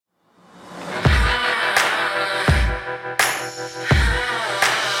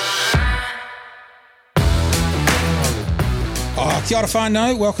Kia ora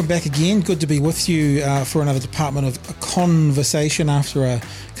whānau, welcome back again. Good to be with you for another Department of Conversation after a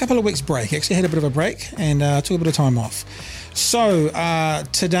couple of weeks break. Actually had a bit of a break and took a bit of time off. So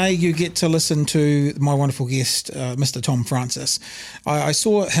today you get to listen to my wonderful guest, Mr. Tom Francis. I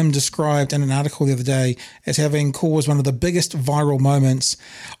saw him described in an article the other day as having caused one of the biggest viral moments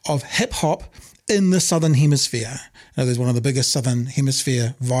of hip-hop in the Southern Hemisphere. Now, there's one of the biggest Southern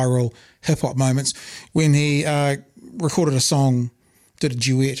Hemisphere viral hip-hop moments when he recorded a song, did a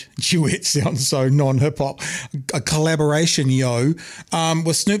duet sounds so non-hip-hop, a collaboration,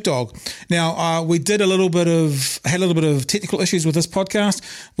 with Snoop Dogg. Now, we had a little bit of technical issues with this podcast.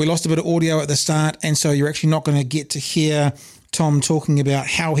 We lost a bit of audio at the start, and so you're actually not going to get to hear Tom talking about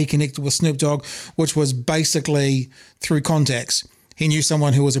how he connected with Snoop Dogg, which was basically through contacts. He knew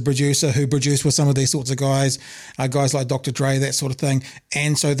someone who was a producer who produced with some of these sorts of guys like Dr. Dre, that sort of thing.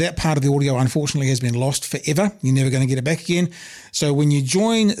 And so that part of the audio, unfortunately, has been lost forever. You're never going to get it back again. So when you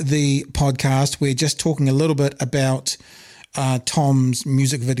join the podcast, we're just talking a little bit about Tom's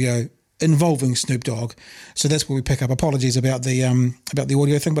music video involving Snoop Dogg. So that's where we pick up. Apologies about the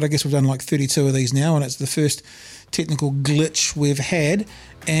audio thing, but I guess we've done like 32 of these now, and it's the first technical glitch we've had,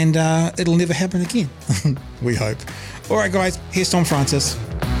 and it'll never happen again. We hope. All right, guys, here's Tom Francis. So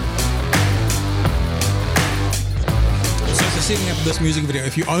for setting up this music video,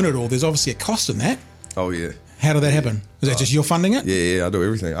 if you own it all, there's obviously a cost in that. Oh, yeah. How did that happen? Is that just you're funding it? Yeah, I do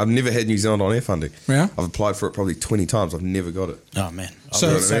everything. I've never had New Zealand on air funding. Yeah? I've applied for it probably 20 times. I've never got it. Oh, man. So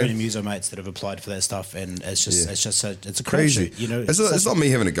I've got so many muso mates that have applied for that stuff, and it's a crazy. It's not me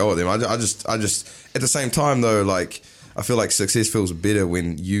having a go at them. I just at the same time though, like, I feel like success feels better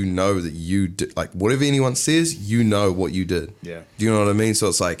when you know that you did, like, whatever anyone says, you know what you did. Yeah. Do you know what I mean? So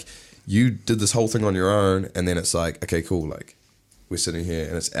it's like you did this whole thing on your own, and then it's like, okay, cool, like we're sitting here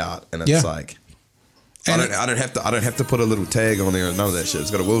and it's out, and it's like, and I don't have to put a little tag on there and none of that shit.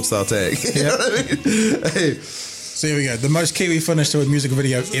 It's got a world style tag. You know what I mean? Hey. So here we go. The most Kiwi finish to a music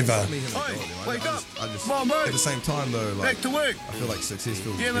video ever. Wake up. Come on, bro. At the same time, though, like, back to work. I feel like success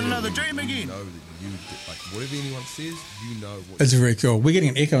feels you having another dream again? You know that you, like, whatever anyone says, you know what. It's very cool. We're getting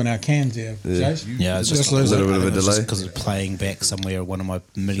an echo in our cans here, Jace. Yeah, it's just a little bit of a delay because it's playing back somewhere. One of my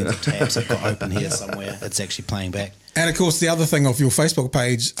millions of tabs I've got open here somewhere. It's actually playing back. And of course, the other thing off your Facebook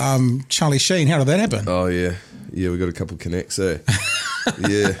page, Charlie Sheen. How did that happen? Oh yeah, we got a couple connects.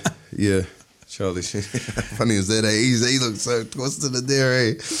 Yeah. Charlie Sheen. Funny as that, eh? He looks so twisted in there,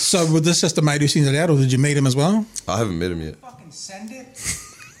 eh? So was this just a mate who sent it out, or did you meet him as well? I haven't met him yet. Fucking send it?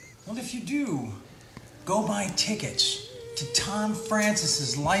 What if you do? Go buy tickets to Tom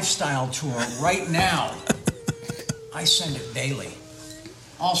Francis's lifestyle tour right now. I send it daily.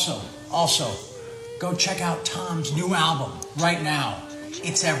 Also, go check out Tom's new album right now.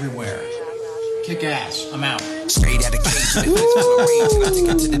 It's everywhere. Kick ass. I'm out. Straight out of case.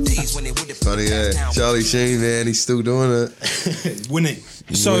 Funny, yeah. Charlie Sheen, man, he's still doing it. Winning.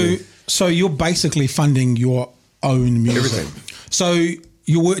 So you're basically funding your own music. Everything. So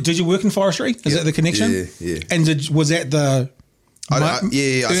did you work in forestry? Is that the connection? Yeah. And was that the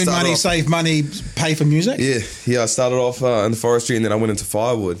earn money, save money, pay for music? Yeah. I started off in the forestry, and then I went into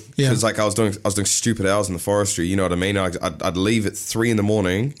firewood because Yeah. I was doing stupid hours in the forestry. You know what I mean? I'd leave at 3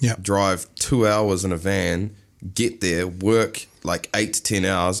 a.m, drive 2 hours in a van, get there, work like 8 to 10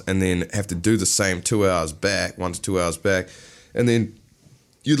 hours, and then have to do the same 2 hours back, 1 to 2 hours back, and then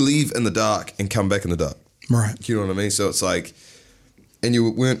you'd leave in the dark and come back in the dark. Right. You know what I mean? So it's like, and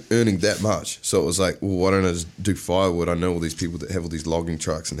you weren't earning that much. So it was like, well, why don't I just do firewood? I know all these people that have all these logging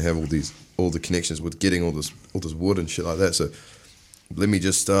trucks and have all the connections with getting all this wood and shit like that. So let me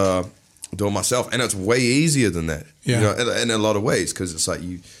just do it myself. And it's way easier than that. Yeah. You know, in a lot of ways, because it's like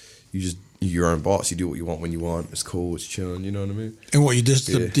you're your own boss. You do what you want when you want. It's cool. It's chilling. You know what I mean? And what you just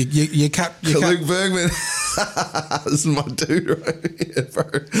you cut Luke Bergman. This is my dude right here, bro.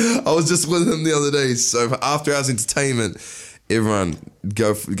 I was just with him the other day. So for After Hours Entertainment, everyone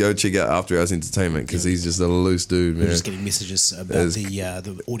go check out After Hours Entertainment because he's just a loose dude, man. We're just getting messages about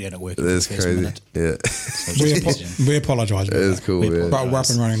the audio network. That's crazy. Minute. Yeah. So we apologise. It's cool, man. But we're up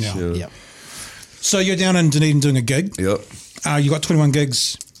and running now. Sure. Yep. So you're down in Dunedin doing a gig. Yep. You got 21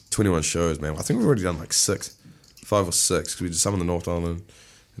 gigs. 21 shows, man. I think we've already done like 5 or 6 because we did some in the North Island.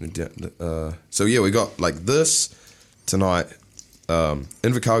 So yeah, we got like this tonight,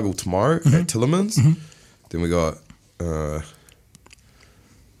 Invercargill tomorrow at Tillerman's. Then we got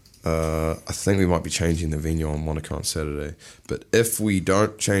I think we might be changing the venue on Monaco on Saturday. But if we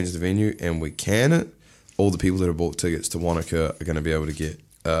don't change the venue and we can it, all the people that have bought tickets to Wanaka are going to be able to get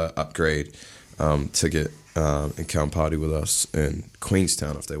upgrade ticket and come party with us in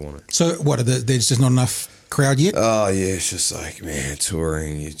Queenstown if they want it. So what, there's just not enough crowd yet? Oh yeah, it's just like, man,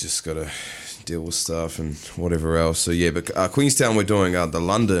 touring. You just gotta deal with stuff and whatever else. So yeah, but Queenstown, we're doing the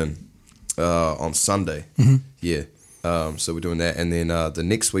London on Sunday. Mm-hmm. Yeah, so we're doing that, and then the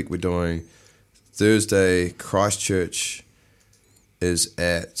next week we're doing Thursday. Christchurch is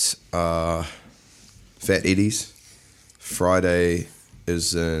at Fat Eddie's. Friday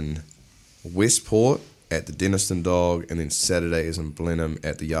is in Westport at the Denniston Dog, and then Saturday is in Blenheim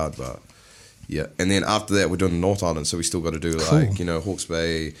at the Yard Bar. Yeah, and then after that we're doing the North Island, so we still got to do like, you know, Hawke's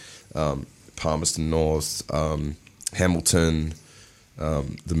Bay, Palmerston North, Hamilton,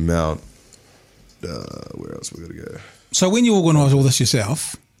 the Mount. Where else we got to go? So when you organise all this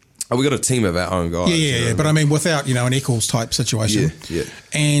yourself, we got a team of our own guys. yeah. But I mean, without, you know, an Eccles type situation. Yeah.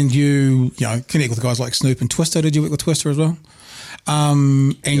 And you know, connect with guys like Snoop and Twister. Did you work with Twister as well?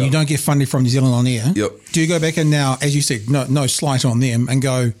 And you don't get funding from New Zealand on air. Yep. Do you go back and now, as you said, no slight on them, and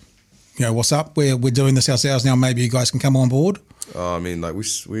go, you know, what's up? We're doing this ourselves now. Maybe you guys can come on board. I mean, like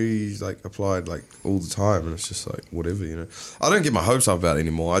we like applied like all the time, and it's just like whatever, you know. I don't get my hopes up about it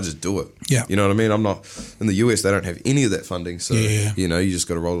anymore. I just do it. Yeah. You know what I mean? I'm not in the US. They don't have any of that funding, so Yeah. you know, you just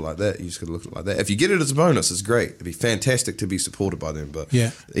got to roll it like that. You just got to look at it like that. If you get it as a bonus, it's great. It'd be fantastic to be supported by them. But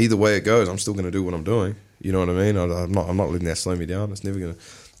Yeah. either way it goes, I'm still going to do what I'm doing. You know what I mean? I'm not letting that slow me down. It's never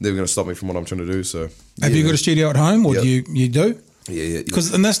gonna stop me from what I'm trying to do. So Have you got a studio at home, or Yep. do you do? Yeah.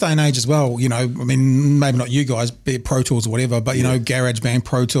 Because in this day and age as well, you know, I mean, maybe not you guys, be it Pro Tools or whatever, but, you know, GarageBand,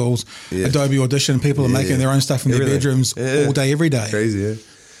 Pro Tools, Yeah. Adobe Audition, people are making their own stuff in Everything. their bedrooms all day, every day. Crazy,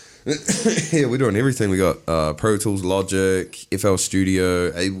 yeah. Yeah, we're doing everything. We got Pro Tools, Logic, FL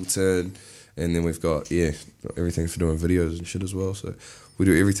Studio, Ableton, and then we've got everything for doing videos and shit as well. So we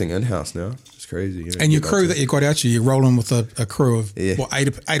do everything in house now. It's crazy. You know, And your crew that you got out, you're rolling with a crew of what,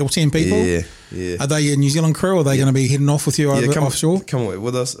 eight or 10 people? Yeah. Are they a New Zealand crew, or are they going to be heading off with you over offshore? Come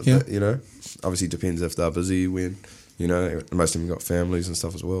with us. A bit, you know. Obviously, it depends if they're busy. When, you know, most of them got families and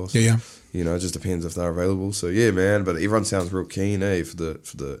stuff as well. So, Yeah. You know, it just depends if they're available. So yeah, man. But everyone sounds real keen, for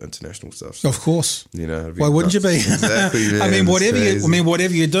the international stuff. So, Of course. you know, it'd be Why wouldn't you be? Exactly. Man, I mean, it's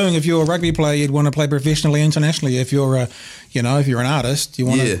whatever you're doing, if you're a rugby player, you'd want to play professionally, internationally. If you're if you're an artist, you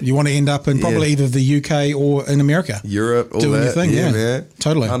want to end up in probably either the UK or in America, Europe, all doing that. your thing. Yeah, man,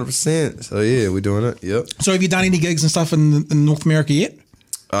 totally, 100%. So yeah, we're doing it. Yep. So have you done any gigs and stuff in North America yet?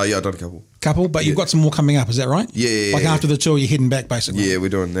 Yeah, I've done a couple. But you've got some more coming up. Is that right? Yeah. Like after the tour, you're heading back, basically. Yeah, we're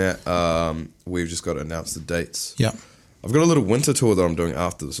doing that. We've just got to announce the dates. Yeah. I've got a little winter tour that I'm doing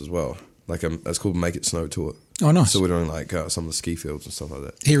after this as well. Like it's called Make It Snow Tour. Oh, nice. So we're doing like some of the ski fields and stuff like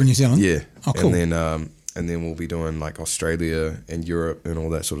that. Here in New Zealand. Yeah. Oh, cool. And then we'll be doing like Australia and Europe and all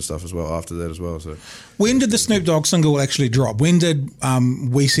that sort of stuff as well after that as well. So when did the Snoop Dogg single actually drop? When did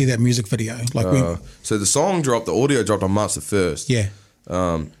we see that music video? Like when? So the song dropped, the audio dropped on March the 1st. Yeah.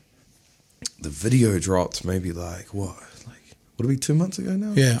 The video dropped maybe like would it be 2 months ago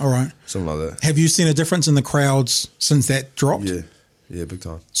now? Yeah. All right. Something like that. Have you seen a difference in the crowds since that dropped? Yeah, big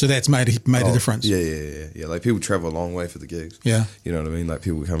time. So that's made a difference. Yeah. Like people travel a long way for the gigs. Yeah. You know what I mean? Like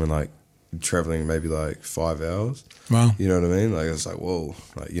people coming like traveling maybe like 5 hours. Wow. You know what I mean? Like it's like, whoa.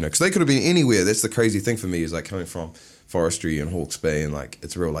 Like, you know, because they could have been anywhere. That's the crazy thing for me is like coming from Forestry and Hawke's Bay and like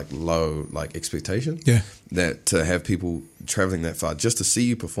it's real like low like expectation. Yeah. That to have people traveling that far just to see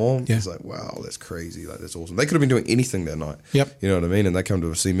you perform, Yeah. it's like, wow, that's crazy. Like that's awesome. They could have been doing anything that night. Yep. You know what I mean? And they come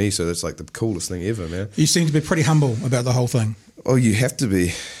to see me, so that's like the coolest thing ever, man. You seem to be pretty humble about the whole thing. Oh, you have to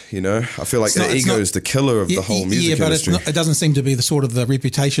be, you know. I feel like the ego is the killer of the whole music industry. But it doesn't seem to be the sort of the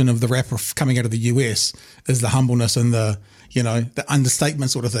reputation of the rapper coming out of the US is the humbleness and the, you know, the understatement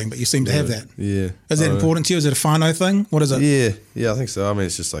sort of thing. But you seem to have that. Yeah. Is that important to you? Is it a whānau thing? What is it? Yeah, I think so. I mean,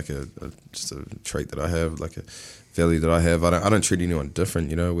 it's just like just a trait that I have, like a value that I have. I don't treat anyone different,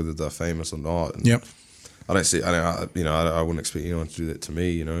 you know, whether they're famous or not. And Yep. I wouldn't expect anyone to do that to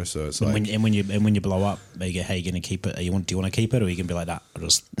me, you know. So it's like, when you blow up, you go, hey, you gonna keep it? Do you want to keep it, or are you gonna be like, nah, I'll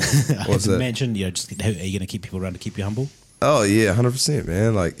just What's that? mention, you know, just are you gonna keep people around to keep you humble? oh yeah, 100%,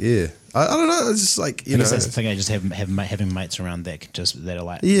 man. Like, yeah, I don't know. It's just like, you I know, guess that's the thing. I just having mates around that are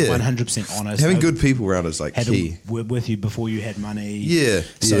like Yeah. 100% honest. having good people around is like had key. to work with you before you had money. Yeah,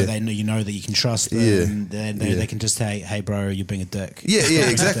 So yeah. they know that you can trust them. Yeah, They can just say, hey, bro, you're being a dick. Yeah,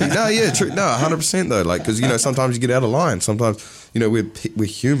 exactly. No, yeah, true. No, 100% though. Like, because you know, sometimes you get out of line. Sometimes, you know, we're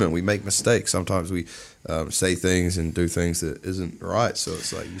human. We make mistakes. Sometimes we say things and do things that isn't right. So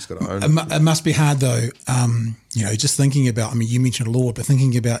it's like you just got to own it. It must be hard though, you know, just thinking about, I mean, you mentioned Lord, but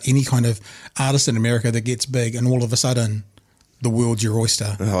thinking about any kind of artist in America that gets big and all of a sudden the world's your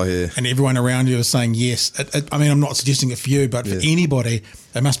oyster. Oh yeah. And everyone around you is saying yes. I mean, I'm not suggesting it for you, but for anybody,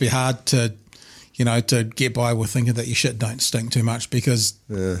 it must be hard to, you know, to get by with thinking that your shit don't stink too much because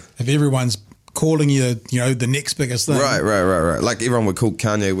if everyone's calling you, the next biggest thing. Right. Like everyone would call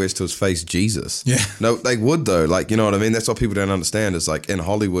Kanye West to his face Jesus. Yeah. No, they would though. Like, you know what I mean? That's what people don't understand. Is like in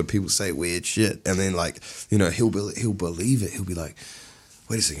Hollywood, people say weird shit, and then like, he'll believe it. He'll be like,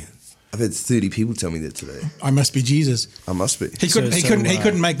 wait a second, I've had 30 people tell me that today. I must be Jesus. I must be. He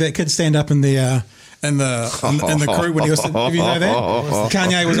couldn't make that kid stand up in the crew when he was. If you know that,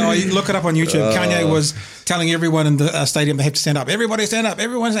 Kanye was. Oh, you look it up on YouTube. Kanye was telling everyone in the stadium they have to stand up. Everybody stand up.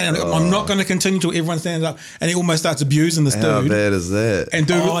 Everyone stand up. I'm not going to continue till everyone stands up. And he almost starts abusing this dude. How bad is that? And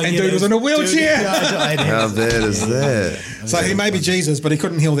dude was in a wheelchair. How bad is that? So he may be Jesus, but he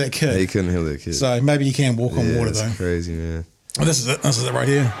couldn't heal that kid. He couldn't heal that kid. So maybe he can walk on water though. That's crazy, man. Oh, this is it. This is it right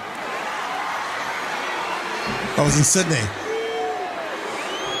here. I was in Sydney.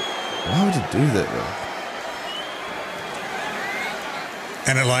 Why would you do that, bro?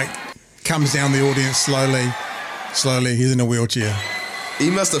 And it like comes down the audience slowly. He's in a wheelchair. He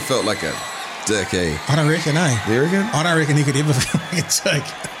must have felt like a dick, eh? I don't reckon, eh? You reckon? I don't reckon he could ever feel like a dick.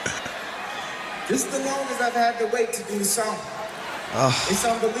 This is the longest I've had to wait to do the song. It's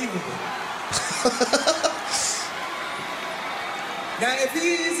unbelievable. Now, if he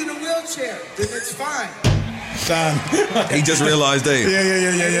is in a wheelchair, then it's fine. Done. He just realized, eh? Yeah.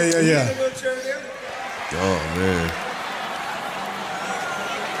 In a wheelchair there? Oh, man.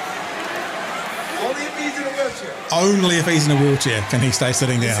 Only if he's in a wheelchair. Only if he's in a wheelchair can he stay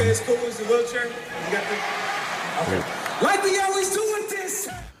sitting You down. say it's cool as a wheelchair? You got the... Okay. Like we always do with this.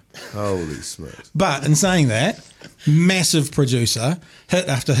 Holy smokes. But in saying that, massive producer, hit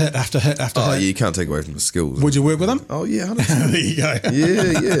after hit after hit after Oh, hit. yeah, you can't take away from the skills. Would you work with him? Oh, yeah, 100%. There you go.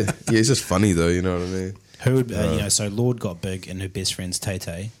 Yeah. Yeah, it's just funny, though, you know what I mean? Who would so Lord got big and her best friend's Tay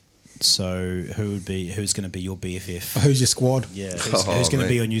Tay. So who's going to be your BFF? Who's your squad? Yeah, who's going to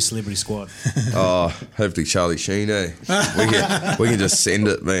be your new celebrity squad? Oh, hopefully Charlie Sheen, eh? We can just send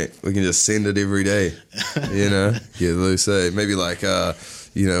it, mate. We can just send it every day. Yeah, Luce. Maybe like,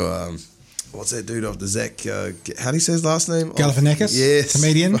 what's that dude off the Zach? How do you say his last name? Galifianakis? Yes.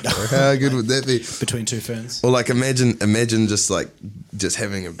 Comedian? How good would that be? Between two ferns. Or like imagine just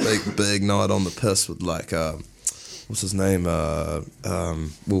having a big night on the piss with like what's his name?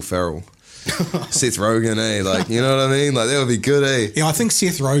 Will Ferrell. Seth Rogen, eh? Like, you know what I mean? Like, that would be good, eh? Yeah, I think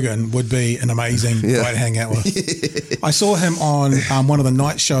Seth Rogen would be an amazing guy to hang out with. Yeah. I saw him on one of the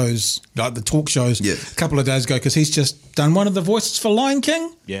night shows, like the talk shows, a couple of days ago, because he's just done one of the voices for Lion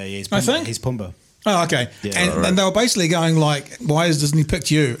King. Yeah, he's Pumbaa. I think he's Pumbaa. Oh, okay. Yeah, and they were basically going like, why has Disney picked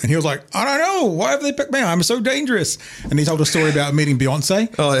you? And he was like, I don't know. Why have they picked me? I'm so dangerous. And he told a story about meeting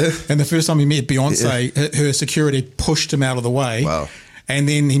Beyonce. Oh, yeah. And the first time he met Beyonce, her security pushed him out of the way. Wow. And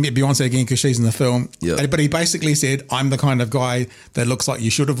then he met Beyonce again because she's in the film. Yeah. But he basically said, I'm the kind of guy that looks like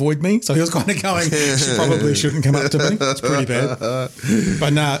you should avoid me. So he was kind of going, she probably shouldn't come up to me. It's pretty bad.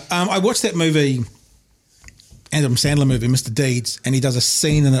 But no, I watched that movie, Adam Sandler movie, Mr. Deeds, and he does a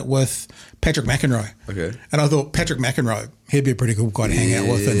scene in it with Patrick McEnroe. Okay. And I thought, Patrick McEnroe, he'd be a pretty cool guy to hang out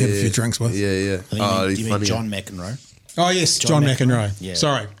with and have a few drinks with. Yeah. You mean John McEnroe? Oh, yes, John McEnroe. Yeah.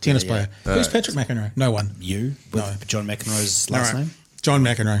 Sorry, tennis player. Who's Patrick McEnroe? No one. You? With John McEnroe's last name? John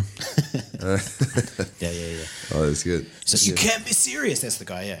McEnroe. Yeah. Oh, that's good. So you can't be serious. That's the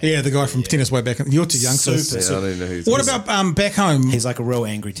guy, Yeah, the guy from tennis way back. You're too young for this. I don't even know who What about back home? He's like a real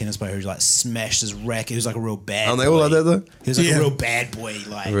angry tennis player who like smashed his racket. He was like a real bad Aren't they all like that, though? He was like a real bad boy,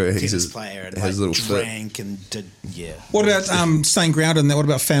 like tennis player, and has like little drank and did, What about staying grounded in that? What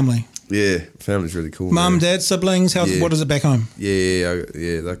about family? Yeah, family's really cool. Mum, dad, siblings? What is it back home? Yeah,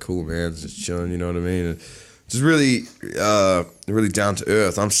 they're cool, man. Just chilling, you know what I mean? And just really, really down to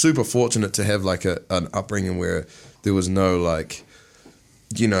earth. I'm super fortunate to have like an upbringing where there was no like,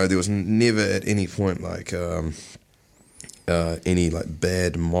 there was never at any point like any like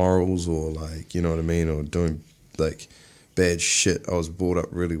bad morals or like, you know what I mean, or doing like bad shit. I was brought up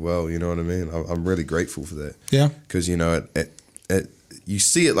really well, you know what I mean? I'm really grateful for that. Yeah. Because, you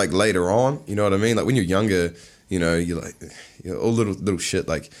see it like later on, you know what I mean? Like when you're younger, you're like, all little shit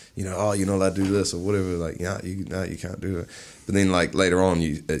like, you're not allowed to do this or whatever. Like, you can't do it. But then like later on,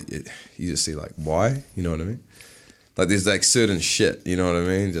 you just see like why, you know what I mean? Like there's like certain shit, you know what I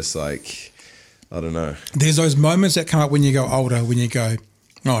mean? Just like, I don't know. There's those moments that come up when you go older, when you go,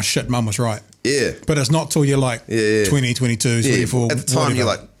 oh shit, mum was right. Yeah. But it's not till you're like 20, 22, 24. At the time whatever. you're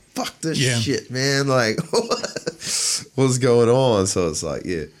like, fuck this shit, man. Like, what's going on? So it's like,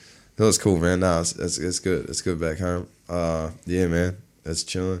 it was cool, man. Nah, it's good. It's good back home. Yeah, man, it's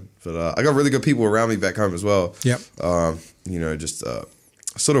chilling. But I got really good people around me back home as well. Yep. Just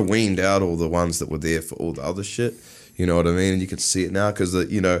sort of weaned out all the ones that were there for all the other shit. You know what I mean? And you can see it now because,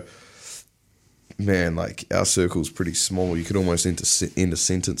 man, like our circle's pretty small. You could almost end a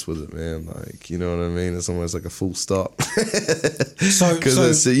sentence with it, man. Like, you know what I mean? It's almost like a full stop.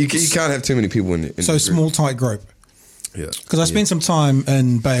 Because you can't have too many people in so small, tight group. Yeah. Because I spent some time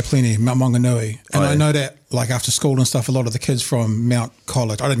in Bay of Plenty, Mount Maunganui, and I know that, like, after school and stuff, a lot of the kids from Mount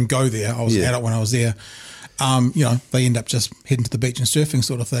College, I didn't go there. I was an adult when I was there. You know, they end up just heading to the beach and surfing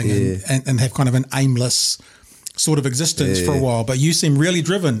sort of thing, and have kind of an aimless sort of existence for a while. But you seem really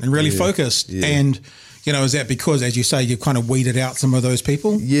driven and really focused. And, you know, is that because, as you say, you've kind of weeded out some of those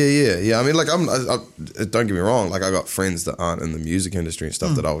people? Yeah. I mean, like, don't get me wrong. Like, I got friends that aren't in the music industry and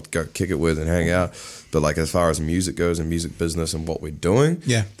stuff that I would go kick it with and hang out. But, like, as far as music goes and music business and what we're doing,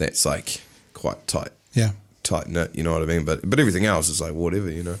 that's, like, quite tight. Yeah. Tight knit, you know what I mean? But everything else is like whatever,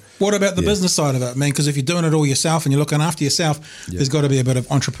 you know. What about the business side of it, man? Because if you're doing it all yourself and you're looking after yourself, there's got to be a bit of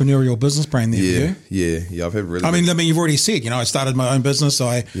entrepreneurial business brain there for you. Yeah. I've had really. I mean, you've already said, you know, I started my own business.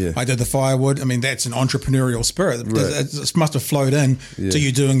 I did the firewood. I mean, that's an entrepreneurial spirit. Right. It must have flowed in to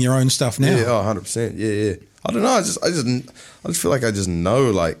you doing your own stuff now. Yeah, 100%. Yeah. I don't know. I just feel like I just know,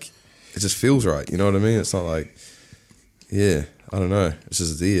 like, it just feels right. You know what I mean? It's not like, I don't know. It's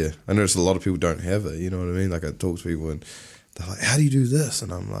just there. I notice a lot of people don't have it. You know what I mean? Like, I talk to people and they're like, "How do you do this?"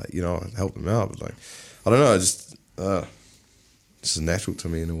 And I'm like, you know, I help them out. But like, I don't know. It's just natural to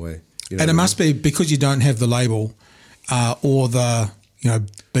me in a way. You know, and it must be because you don't have the label or the, you know,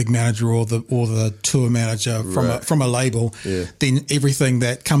 big manager or the tour manager from a label. Yeah. Then everything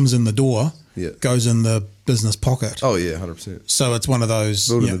that comes in the door goes in the business pocket. Oh yeah, 100%. So it's one of those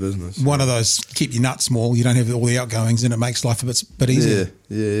building the business. One of those keep your nuts small. You don't have all the outgoings, and it makes life a bit easier.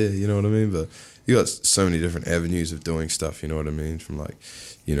 Yeah. You know what I mean? But you got so many different avenues of doing stuff. You know what I mean? From, like,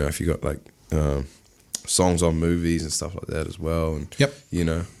 you know, if you got, like, songs on movies and stuff like that as well. And you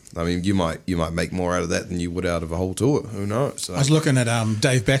know, I mean, you might make more out of that than you would out of a whole tour. Who knows? So. I was looking at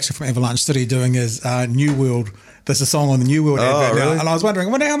Dave Baxter from Avalanche City doing his New World. There's a song on the New World advert now, and I was wondering,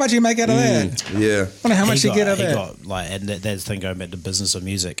 how much you make out of that? Yeah, how much you get out of that? Got, like, and that's the thing going back to business of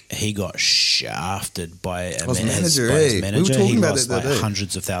music. He got shafted by his manager. We were talking he about lost that like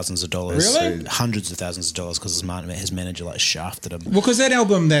hundreds of thousands of dollars. Really? Hundreds of thousands of dollars because his manager like shafted him. Well, because that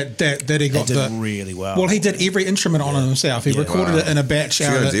album that he got did really well. Well, he did every instrument on it himself. He recorded it in a batch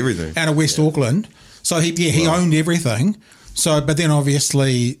out of West Auckland. So he owned everything. So, but then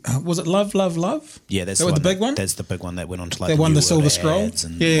obviously, was it Love? Yeah, that was the big one. That's the big one that went on to, like, that won the Silver Scroll.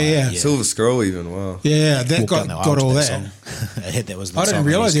 Yeah. Silver Scroll even. Wow. Yeah, that got all that. That was. I didn't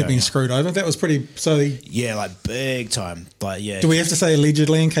realise he'd been screwed over. That was pretty. So yeah, like big time. Like, yeah. Do we have to say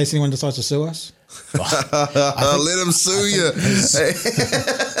allegedly in case anyone decides to sue us? Let him sue you.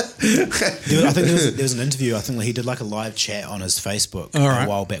 I think there was an interview. I think he did like a live chat on his Facebook a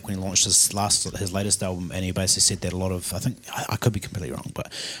while back when he launched his latest album, and he basically said that a lot of, I think I could be completely wrong,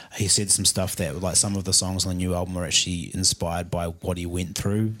 but he said some stuff that, like, some of the songs on the new album are actually inspired by what he went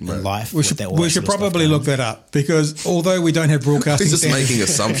through in life. We should probably look that up, because although we don't have broadcasting He's just making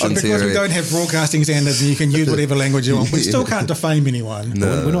assumptions because we don't have broadcasting standards and you can use whatever language you want, we still can't defame anyone.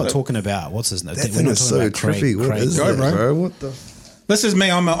 No. We're not talking about what's his name. That thing is so trippy. What is that, bro? What the? This is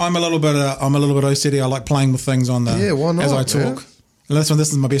me. I'm a little bit OCD. I like playing with things on the why not, as I talk. Man? And this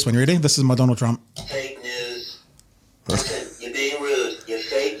is my best one. You ready? This is my Donald Trump. Fake news. Listen, you're being rude. You're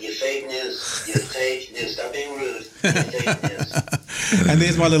fake news. You're fake news. Stop being rude. You're fake news. And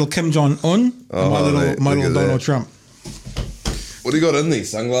there's my little Kim Jong Un. My little Donald Trump. What do you got in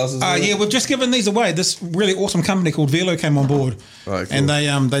these sunglasses? Yeah, we've just given these away. This really awesome company called Velo came on board, cool. And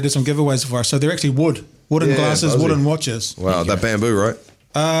they did some giveaways for us. So they're actually wooden glasses, wooden watches. Wow, that bamboo, right?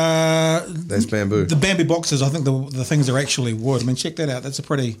 That's bamboo. The bamboo boxes, I think the things are actually wood. I mean, check that out. That's a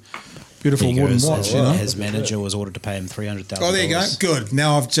pretty beautiful wooden watch. You know, his manager was ordered to pay him $300,000. Oh, there you go. Good.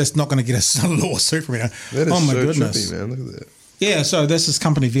 Now I'm just not going to get a lawsuit from you. That is so trippy, man. Look at that. Yeah, so this is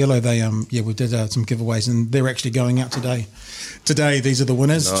company Velo. They we did some giveaways, and they're actually going out today. Today, these are the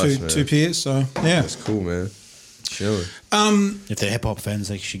winners, nice, two pairs. So yeah, that's cool, man. Chilling. If they're hip hop fans,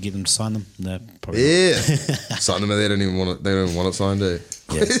 they should get them to sign them. They're probably sign them. They don't even want it. They don't want it signed.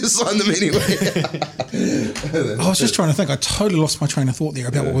 Sign them anyway. I was just trying to think. I totally lost my train of thought there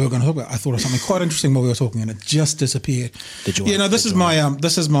about what we were going to talk about. I thought of something quite interesting while we were talking, and it just disappeared. This is my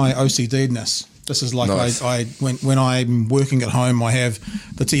OCD-ness. This is like nice. When I'm working at home, I have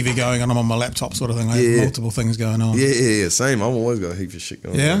the TV going and I'm on my laptop sort of thing. I have multiple things going on. Yeah. Same. I've always got a heap of shit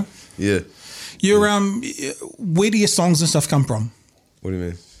going on. Yeah? Yeah. Where do your songs and stuff come from? What do you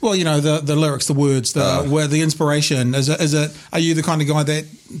mean? Well, you know, the lyrics, the words, where the inspiration. Is it? Are you the kind of guy that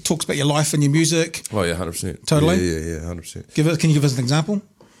talks about your life and your music? Oh yeah, 100%. Totally. Yeah, 100%. Can you give us an example?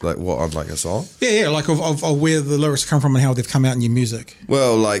 Like what on like a song? Yeah, like of where the lyrics come from and how they've come out in your music.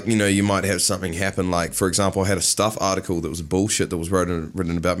 Well, like, you know, you might have something happen. Like, for example, I had a Stuff article that was bullshit that was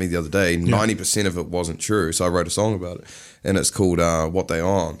written about me the other day. 90% of it wasn't true, so I wrote a song about it, and it's called "What They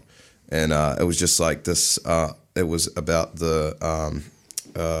On," and it was just like this. It was about the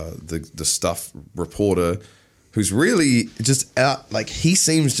Stuff reporter, who's really just out, like, he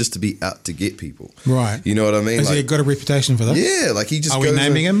seems just to be out to get people. Right. You know what I mean? Has like, he got a reputation for that? Yeah, like he just Are we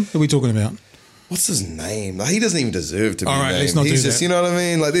naming him? Who are we talking about? What's his name? Like, he doesn't even deserve to be named. Let's not He's do just, that. you know what I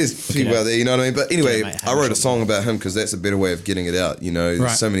mean? Like, there's people out there, you know what I mean? But anyway, mate, I wrote a song about him because that's a better way of getting it out. You know,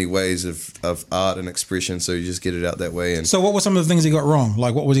 there's so many ways of art and expression, so you just get it out that way. And So what were some of the things he got wrong?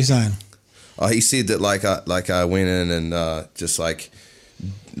 Like, what was he saying? he said that I went in and just like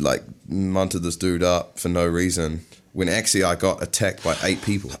munted this dude up for no reason, when actually I got attacked by 8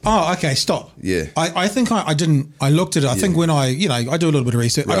 people. Oh, okay, stop. Yeah. I think I didn't, I looked at it. I think when I do a little bit of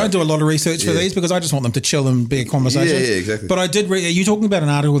research. Right. I don't do a lot of research for these because I just want them to chill and be a conversation. Yeah, exactly. But I did read, are you talking about an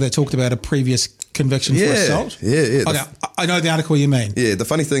article that talked about a previous conviction for assault? Yeah. Okay, I know the article you mean. Yeah, the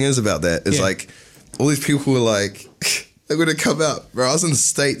funny thing is about that is like, all these people were like, they're going to come out. Bro, I was in the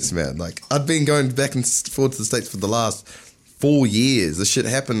States, man. Like, I'd been going back and forth to the States for the last 4 years. This shit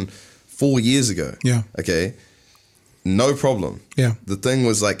happened 4 years ago. Yeah. Okay. No problem. Yeah. The thing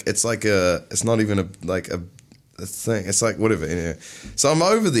was like, it's not even a thing. It's like whatever. Anyway. So I'm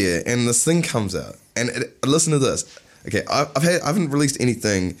over there and this thing comes out and listen to this. Okay. I haven't released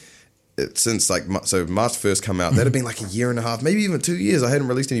anything since like, so March 1st come out. That had been like a year and a half, maybe even 2 years. I hadn't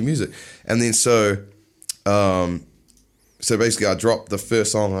released any music. And then so basically I dropped the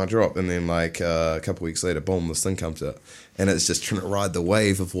first song I dropped and then like a couple weeks later, boom, this thing comes out. And it's just trying to ride the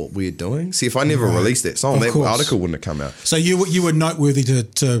wave of what we're doing. See, if I never released that song, that article wouldn't have come out. So you were noteworthy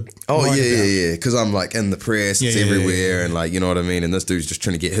to Oh, write yeah. about. Because I'm like in the press, it's everywhere. And like, you know what I mean? And this dude's just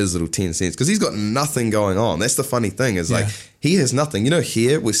trying to get his little 10 cents because he's got nothing going on. That's the funny thing is like, he has nothing. You know,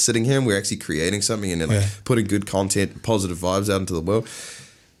 here, we're sitting here and we're actually creating something and like putting good content, positive vibes out into the world.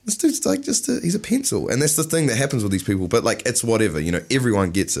 This dude's like he's a pencil. And that's the thing that happens with these people. But like, it's whatever, you know,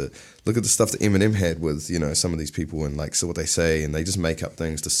 everyone gets it. Look at the stuff that Eminem had with, you know, some of these people and like, so what they say, and they just make up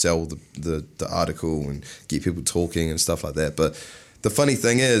things to sell the article and get people talking and stuff like that. But the funny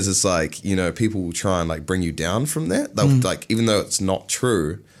thing is, it's like, you know, people will try and like bring you down from that. They'll like, even though it's not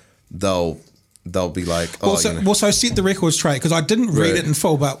true, they'll be like, oh, so set the record straight because I didn't read it in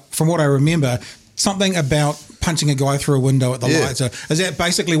full, but from what I remember, something about punching a guy through a window at the lights. So is that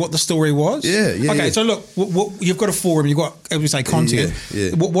basically what the story was? Yeah. Okay, so look, you've got a forum, you've got, as we say, content. Yeah.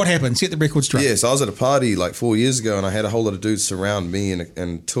 What happened? Set the record straight. Yeah, so I was at a party like 4 years ago and I had a whole lot of dudes surround me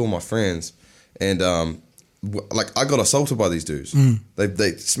and 2 of my friends. And like I got assaulted by these dudes.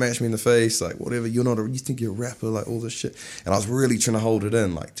 They smashed me in the face, like whatever, you think you're a rapper, like all this shit. And I was really trying to hold it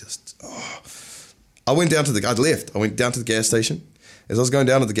in, like I went down to I went down to the gas station. As I was going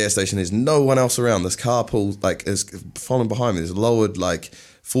down to the gas station, there's no one else around. This car is following behind me. There's a lowered like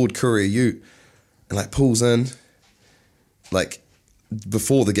Ford Courier Ute, and like pulls in, like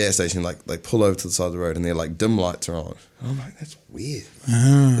before the gas station, like pull over to the side of the road, and their like dim lights are on. And I'm like, that's weird.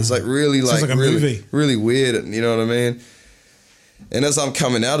 It's like really sounds like a movie. Really weird. You know what I mean? And as I'm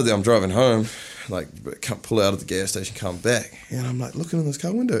coming out of there, I'm driving home, like pull out of the gas station, come back, and I'm like looking in this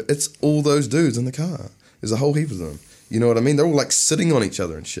car window. It's all those dudes in the car. There's a whole heap of them. You know what I mean? They're all like sitting on each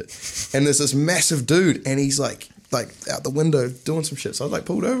other and shit. And there's this massive dude and he's like out the window doing some shit. So I was like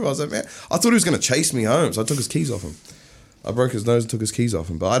pulled over. I was like, man, I thought he was going to chase me home. So I took his keys off him. I broke his nose and took his keys off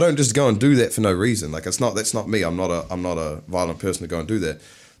him. But I don't just go and do that for no reason. Like that's not me. I'm not a violent person to go and do that.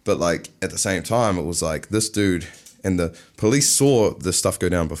 But like at the same time, it was like this dude and the police saw this stuff go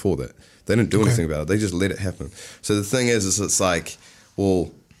down before that. They didn't do anything about it. They just let it happen. So the thing is it's like, well,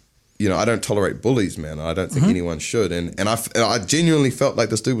 you know, I don't tolerate bullies, man. I don't think anyone should. And I genuinely felt like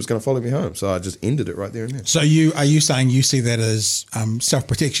this dude was going to follow me home. So I just ended it right there and then. So are you saying you see that as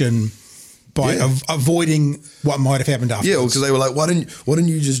self-protection by avoiding what might have happened afterwards? Yeah, because they were like, why didn't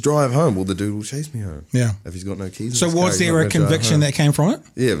you just drive home? Well, the dude will chase me home. Yeah. If he's got no keys. So was there a conviction that came from it?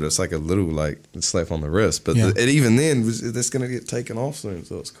 Yeah, but it's like a little like slap on the wrist. But even then, that's going to get taken off soon.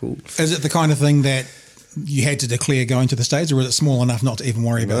 So it's cool. Is it the kind of thing that you had to declare going to the States, or was it small enough not to even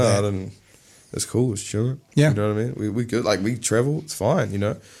worry about that? No, I didn't. It's cool. It's chill. Yeah. You know what I mean? We good. Like, we travel. It's fine, you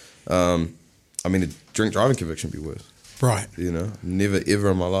know? I mean, a driving conviction would be worse. Right. You know? Never,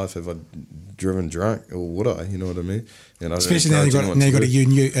 ever in my life have I driven drunk, or would I? You know what I mean? And especially now you got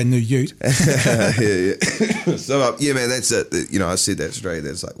a new ute. yeah. So, yeah, man, that's it. You know, I said that straight.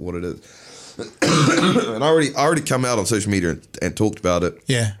 That's like what it is. And I already come out on social media and talked about it.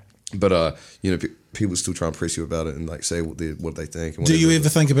 Yeah. But, you know, people still try and press you about it and like say what they think. And do you ever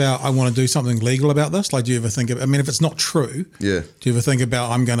think about, I want to do something legal about this? Like, do you ever think of, I mean, if it's not true, do you ever think about,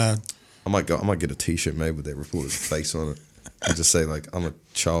 I might get a T-shirt made with that reporter's face on it and just say like, I'm a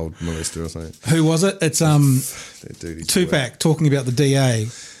child molester or something. Who was it? It's Tupac talking about the DA.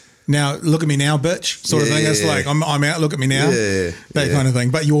 Now, look at me now, bitch, sort of thing. It's like, I'm out, look at me now. That kind of thing.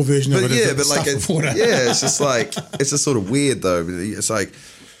 But your version of it is it's just like, it's just sort of weird though. But it's like,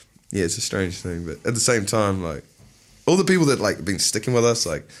 it's a strange thing. But at the same time, like, all the people that like have been sticking with us,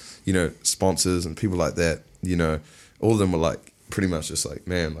 like, you know, sponsors and people like that, you know, all of them were like, pretty much just like,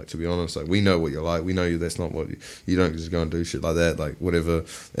 man, like, to be honest, like, we know what you're like. We know that's not what you don't just go and do shit like that, like, whatever.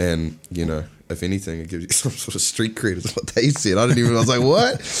 And, you know, if anything, it gives you some sort of street cred is what they said. I was like,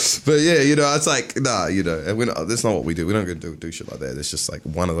 what? But yeah, you know, it's like, nah, you know, and that's not what we do. We don't go do shit like that. It's just like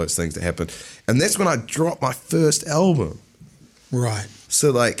one of those things that happen. And that's when I dropped my first album. Right.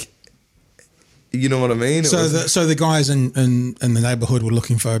 So like, you know what I mean? So the guys in the neighbourhood were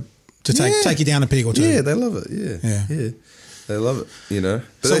looking to take you down a peg or two. Yeah, they love it. Yeah. They love it, you know.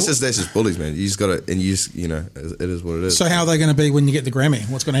 But so that's just bullies, man. You just got to, and you just, you know, it is what it is. So how are they going to be when you get the Grammy?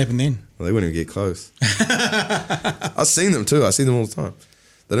 What's going to happen then? Well, they wouldn't even get close. I've seen them too. I see them all the time.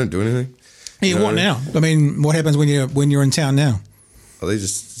 They don't do anything. Yeah, what now? I mean, what happens when you're in town now? Well, they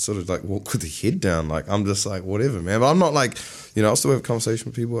just sort of like walk with their head down. Like, I'm just like, whatever, man. But I'm not like, you know, I'll still have a conversation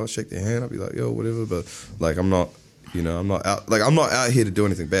with people. I'll shake their hand. I'll be like, yo, whatever. But like, I'm not, you know, I'm not out here to do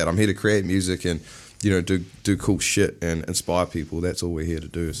anything bad. I'm here to create music and, you know, do cool shit and inspire people. That's all we're here to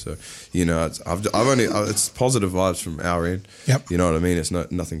do. So, you know, it's positive vibes from our end. Yep. You know what I mean? It's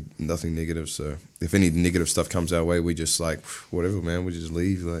nothing negative. So if any negative stuff comes our way, we just like, whatever, man. We just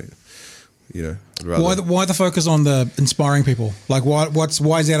leave. Like, you know. Why the focus on the inspiring people? Like, why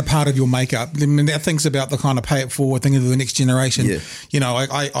is that a part of your makeup? I mean, that thinks about the kind of pay it forward thing of the next generation. Yeah. You know,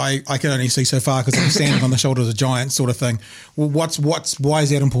 I can only see so far because I'm standing on the shoulders of giants, sort of thing. Well, why is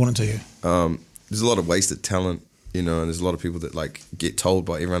that important to you? There's a lot of wasted talent, you know, and there's a lot of people that like get told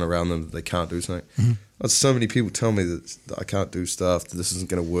by everyone around them that they can't do something. Mm-hmm. So many people tell me that I can't do stuff, that this isn't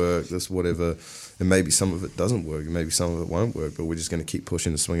going to work, this whatever, and maybe some of it doesn't work, and maybe some of it won't work, but we're just going to keep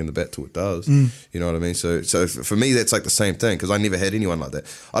pushing and swinging the bat till it does. You know what I mean? So for me, that's like the same thing, because I never had anyone like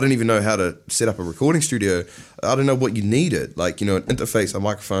that. I didn't even know how to set up a recording studio. I didn't know what you needed, like, you know, an interface, a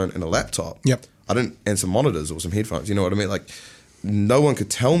microphone, and a laptop. Yep. And some monitors or some headphones. You know what I mean? Like, no one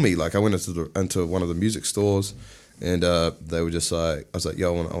could tell me. Like, I went into one of the music stores, and they were just like, I was like,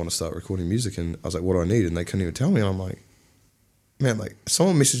 yo, I want to start recording music, and I was like, what do I need? And they couldn't even tell me. And I'm like, man, like, if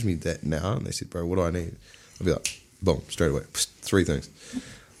someone messaged me that now and they said, bro, what do I need? I'd be like, boom, straight away, 3 things,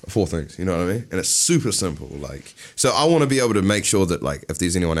 4 things. You know what I mean? And it's super simple. Like, so I want to be able to make sure that, like, if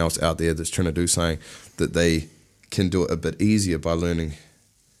there's anyone else out there that's trying to do something, that they can do it a bit easier by learning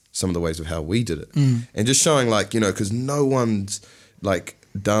some of the ways of how we did it. And just showing, like, you know, because no one's like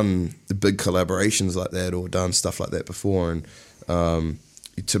done the big collaborations like that or done stuff like that before. And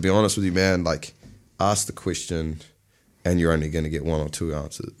to be honest with you, man, like, ask the question and you're only going to get one of 2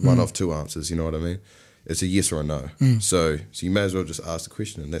 answers, you know what I mean? It's a yes or a no. So you may as well just ask the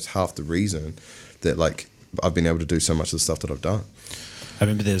question, and that's half the reason that, like, I've been able to do so much of the stuff that I've done. I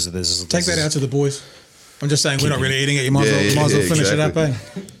remember there's take that out to the boys. I'm just saying, we're not really eating it. You might as well finish it up, eh?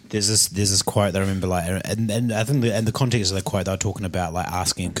 There's this quote that I remember, like, and I think in the context of the quote, they were talking about, like,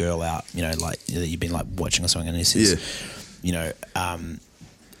 asking a girl out, you know, like, that you've been, like, watching or something, and he says, you know,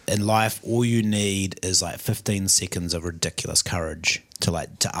 in life, all you need is, like, 15 seconds of ridiculous courage to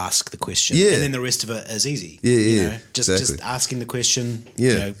ask the question, and then the rest of it is easy. You know? Just asking the question.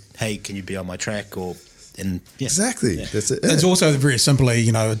 You know, hey, can you be on my track? Or exactly. That's it. It's also very simply,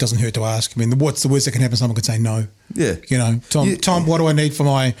 you know, it doesn't hurt to ask. I mean, what's the worst that can happen? Someone could say no. Yeah. You know, Tom, what do I need for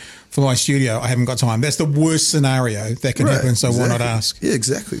my studio? I haven't got time. That's the worst scenario that can happen. So why not ask? Yeah,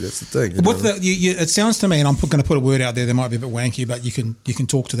 exactly. That's the thing. It sounds to me, and I'm going to put a word out there that might be a bit wanky, but you can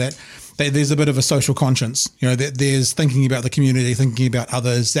talk to that. There's a bit of a social conscience. You know, there's thinking about the community, thinking about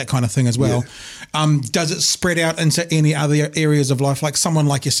others, that kind of thing as well. Yeah. Does it spread out into any other areas of life? Like someone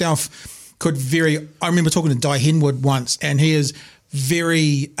like yourself I remember talking to Di Henwood once, and he is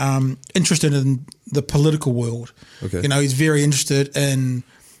very interested in the political world. Okay. You know, he's very interested in,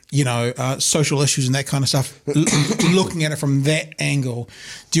 you know, social issues and that kind of stuff, looking at it from that angle.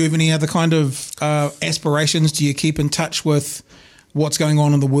 Do you have any other kind of aspirations? Do you keep in touch with what's going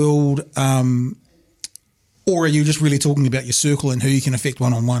on in the world? Or are you just really talking about your circle and who you can affect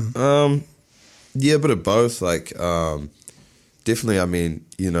one-on-one? Yeah, a bit of both. Like, definitely, I mean,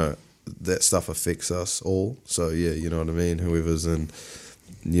 you know, that stuff affects us all. So, yeah, you know what I mean? Whoever's in,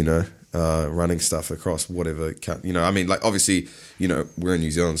 you know, running stuff across whatever, I mean, like, obviously, we're in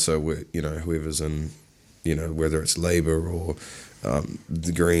New Zealand, so we're, whoever's in, whether it's Labour or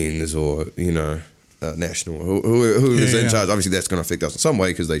the Greens or, National, whoever's in charge, obviously that's going to affect us in some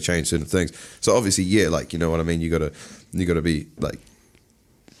way because they change certain things. So obviously, like, you know what I mean? You gotta be like,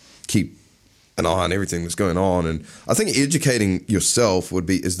 keep an eye on everything that's going on. And I think educating yourself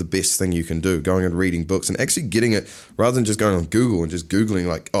is the best thing you can do, going and reading books and actually getting it rather than just going on Google and just Googling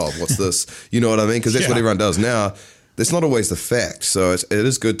like, oh, what's this? You know what I mean? Because that's what everyone does now. That's not always the fact. So it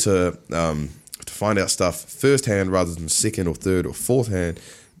is good to find out stuff firsthand rather than second or third or fourth hand,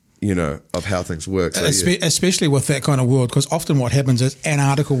 of how things work. So, especially with that kind of world, because often what happens is an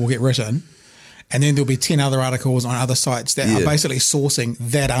article will get written and then there'll be 10 other articles on other sites that are basically sourcing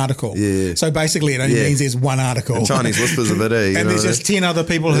that article. Yeah. So basically it only means there's one article. And Chinese whispers of it, and there's just 10 other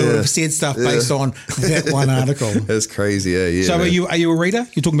people who have said stuff based on that one article. That's crazy, yeah. So are you a reader?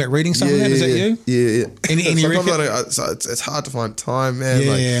 You're talking about reading something? Is that you? Yeah. Any it's hard to find time,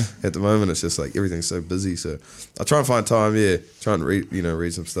 man. At the moment, it's just like everything's so busy. So I try and find time, try and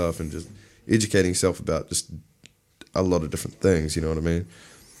read some stuff and just educating yourself about just a lot of different things, you know what I mean?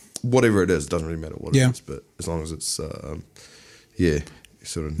 Whatever it is, it doesn't really matter what it is, but as long as it's, sort of.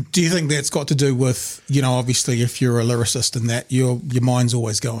 Do you think that's got to do with, obviously if you're a lyricist and that your mind's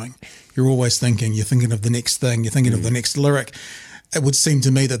always going, you're always thinking, you're thinking of the next thing, you're thinking of the next lyric. It would seem to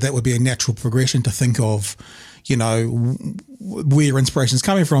me that would be a natural progression to think of, where your inspiration's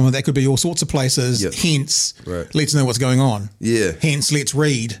coming from, and that could be all sorts of places. Hence, let's know what's going on. Hence, let's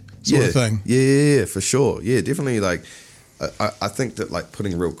read sort of thing. Yeah, for sure. Yeah, definitely. Like, I think that like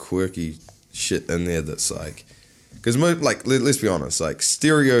putting real quirky shit in there that's like, because like let's be honest, like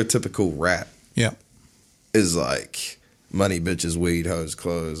stereotypical rap, is like money, bitches, weed, hoes,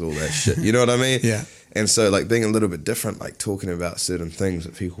 clothes, all that shit. You know what I mean? Yeah. And so like being a little bit different, like talking about certain things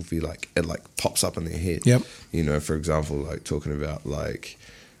that people feel like it like pops up in their head. Yep. For example, like talking about like,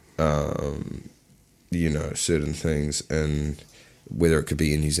 certain things and whether it could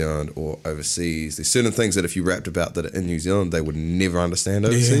be in New Zealand or overseas. There's certain things that if you rapped about that are in New Zealand, they would never understand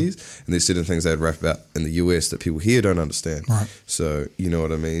overseas. And there's certain things they'd rap about in the US that people here don't understand. Right. So, you know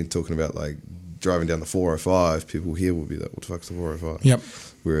what I mean? Talking about like driving down the 405, people here will be like, what the fuck's the 405? Yep.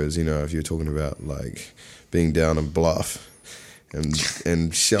 Whereas, if you're talking about like being down in Bluff and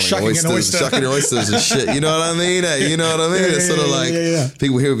shucking oysters and shit, you know what I mean? You know what I mean? It's sort of like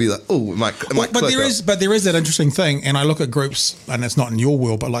people here would be like, oh, it might but there is that interesting thing, and I look at groups, and it's not in your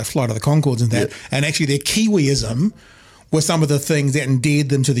world, but like Flight of the Conchords and that, and actually their Kiwiism were some of the things that endeared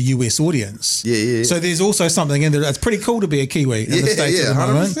them to the US audience. Yeah. So there's also something in there. It's pretty cool to be a Kiwi in the States at the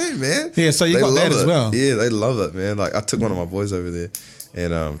moment. 100%, man. Yeah, so you got that as well. Yeah, they love it, man. Like I took one of my boys over there,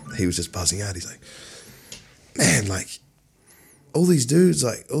 and he was just buzzing out. He's like, man, like, all these dudes,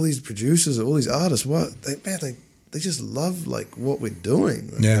 like all these producers, all these artists, they just love like what we're doing.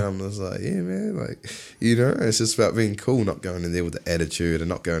 Like, and I'm just like, yeah, man, like, it's just about being cool, not going in there with the attitude and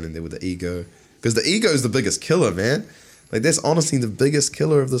not going in there with the ego, because the ego is the biggest killer, man. Like that's honestly the biggest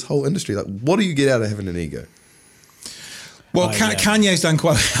killer of this whole industry. Like, what do you get out of having an ego? Well, Kanye's done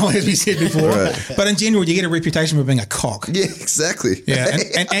quite well, as we said before. But in general, you get a reputation for being a cock. Yeah, exactly. Yeah,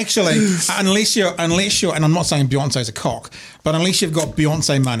 and actually, unless you're, and I'm not saying Beyonce's a cock, but unless you've got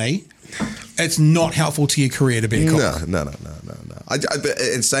Beyonce money, it's not helpful to your career to be a cock. No. But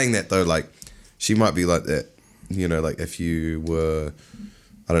in saying that though, like, she might be like that. Like if you were,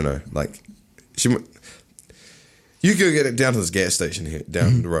 I don't know, like you could get it down to this gas station here,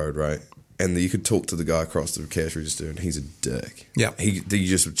 down the road, right? And you could talk to the guy across the cash register, and he's a dick. Yeah, you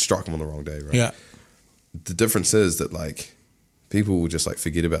just would strike him on the wrong day, right? Yeah. The difference is that like people will just like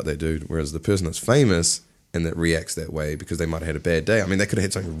forget about that dude, whereas the person that's famous and that reacts that way because they might have had a bad day. I mean, they could have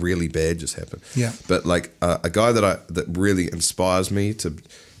had something really bad just happen. Yeah. But like a guy that really inspires me to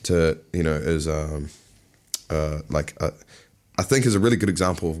is I think is a really good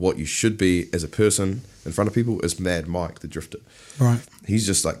example of what you should be as a person in front of people is Mad Mike, the Drifter. Right. He's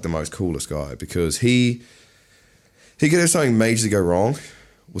just like the most coolest guy because he could have something majorly go wrong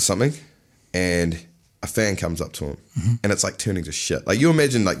with something and a fan comes up to him and it's like turning to shit. Like you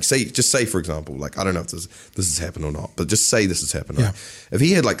imagine, like say for example, like I don't know if this has happened or not, but just say this has happened. Right? If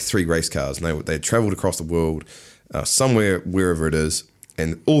he had like 3 race cars and they had traveled across the world, somewhere, wherever it is,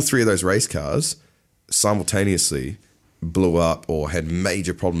 and all 3 of those race cars simultaneously blew up or had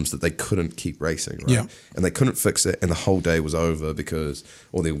major problems that they couldn't keep racing, right? Yeah. And they couldn't fix it and the whole day was over because,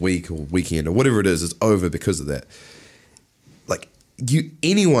 or their week or weekend or whatever it is over because of that. Like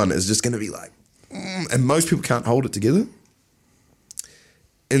anyone is just going to be like, and most people can't hold it together.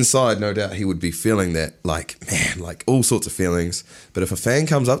 inside, no doubt, he would be feeling that, like, man, like all sorts of feelings. But if a fan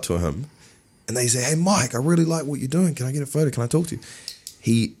comes up to him and they say, hey, Mike, I really like what you're doing. Can I get a photo? Can I talk to you?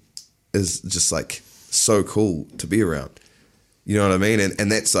 He is just like so cool to be around. You know what I mean?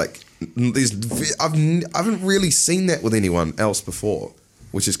 And that's like, I haven't really seen that with anyone else before,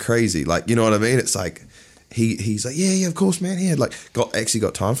 which is crazy. Like, you know what I mean? It's like, he's like, yeah, of course, man. He had like actually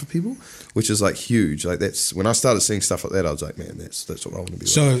got time for people, which is like huge. Like that's when I started seeing stuff like that, I was like, man, that's what I want to be.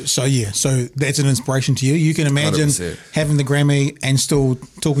 So that's an inspiration to you. You can imagine 100%. having the Grammy and still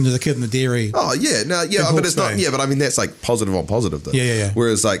talking to the kid in the dairy. Oh yeah, no, yeah, but it's not. Yeah, but I mean that's like positive on positive though. Yeah.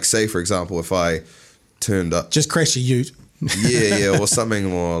 Whereas like say for example, if I turned up, just crash a ute. yeah, or something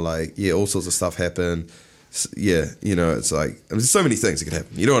more like all sorts of stuff happen. Yeah, you know, it's like there's so many things that could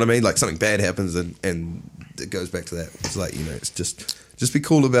happen. You know what I mean? Like something bad happens and it goes back to that. It's like, you know, it's just be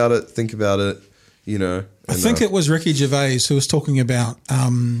cool about it, think about it, you know. I think it was Ricky Gervais who was talking about,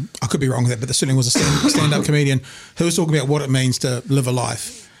 I could be wrong with that, but there certainly was a stand-up comedian who was talking about what it means to live a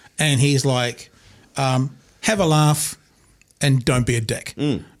life. And he's like, have a laugh and don't be a dick.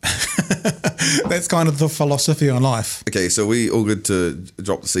 That's kind of the philosophy on life. Okay, so we all good to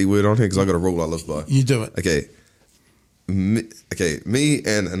drop the C word on here because I got a rule I live by. You do it. Okay. Me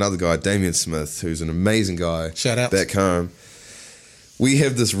and another guy, Damien Smith, who's an amazing guy. Shout out. Back home. We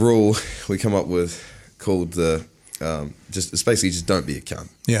have this rule we come up with called it's basically just don't be a cunt.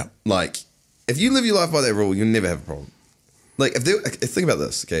 Yeah. Like, if you live your life by that rule, you'll never have a problem. Like, think about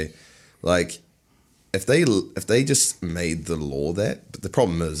this, okay? Like, if they just made the law that, but the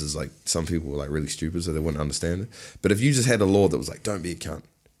problem is like some people were like really stupid, so they wouldn't understand it. But if you just had a law that was like, don't be a cunt,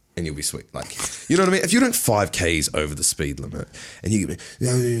 and you'll be sweet. Like, you know what I mean? If you're doing 5Ks over the speed limit and you get,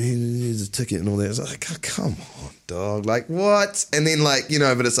 here's a ticket and all that, it's like, oh, come on, dog. Like, what? And then like, you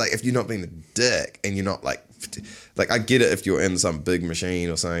know, but it's like, if you're not being a dick and you're not like I get it if you're in some big machine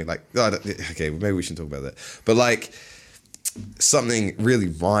or something like, okay, maybe we shouldn't talk about that. But like something really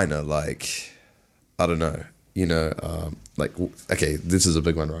minor, like, I don't know, you know, like, okay, this is a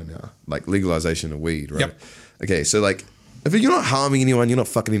big one right now, like legalization of weed, right? Yep. Okay, so like, if you're not harming anyone, you're not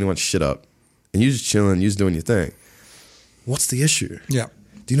fucking anyone's shit up, and you're just chilling, you're just doing your thing, what's the issue? Yeah.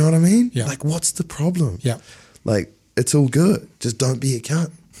 Do you know what I mean? Yeah. Like, what's the problem? Yeah. Like, it's all good. Just don't be a cunt.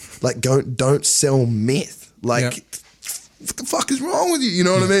 Like, don't sell meth. Like, what the fuck is wrong with you? You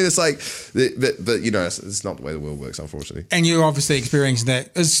know what I mean? It's like, but you know, it's not the way the world works, unfortunately. And you're obviously experiencing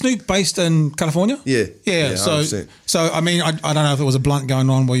that. Is Snoop based in California? Yeah. Yeah. So 100%. I mean, I don't know if there was a blunt going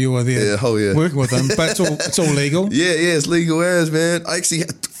on while you were there working with them, but it's all legal. Yeah, it's legal as, man. I actually,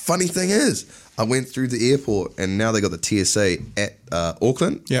 funny thing is, I went through the airport and now they got the TSA at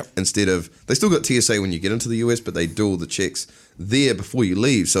Auckland. Yep. Instead of, they still got TSA when you get into the US, but they do all the checks there before you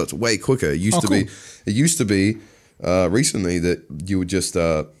leave, so it's way quicker. It used to be recently that you would just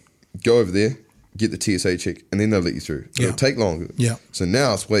go over there, get the TSA check, and then they'll let you through. Yeah. It'll take longer. Yeah. So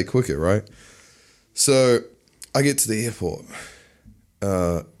now it's way quicker, right? So I get to the airport,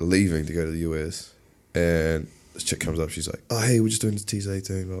 leaving to go to the US, and this chick comes up. She's like, "Oh, hey, we're just doing the TSA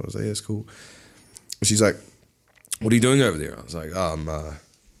thing." I was like, "Yeah, it's cool." And she's like, "What are you doing over there?" I was like, "Oh,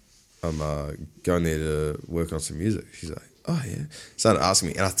 I'm going there to work on some music." She's like, "Oh yeah." Started asking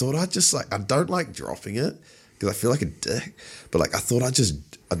me, and I thought I don't like dropping it because I feel like a dick, but like I thought I'd just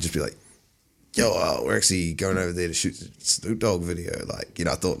be like, "Yo, we're actually going over there to shoot a Snoop Dogg video." Like, you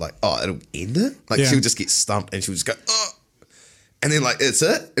know, I thought like, oh, it'll end it. Like she would just get stumped and she would just go, "Oh," and then like it's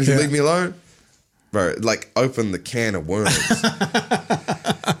it, and she'd leave me alone. Bro, like open the can of worms.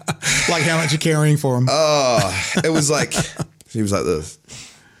 Like how much you're carrying for him. Oh, it was like, she was like this.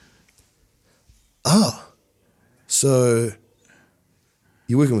 "Oh, so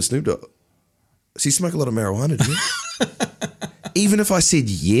you're working with Snoop Dogg. So you smoke a lot of marijuana, do you?" Even if I said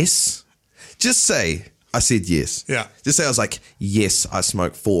yes, just say I said yes. Yeah. Just say I was like, "Yes, I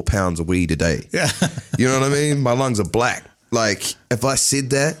smoke 4 pounds of weed a day." Yeah. You know what I mean? My lungs are black. Like, if I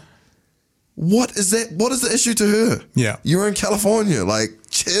said that, what is that? What is the issue to her? Yeah. You're in California. Like,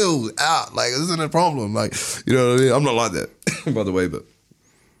 chill out. Like, this isn't a problem. Like, you know what I mean? I'm not like that, by the way, but,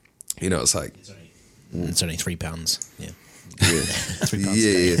 you know, it's like. It's only 3 pounds. Yeah. Yeah. 3 pounds.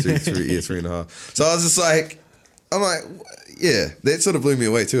 Yeah, 3.5. So I was just like, yeah, that sort of blew me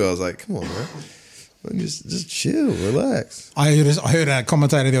away too. I was like, come on, man. Just chill, relax. I heard a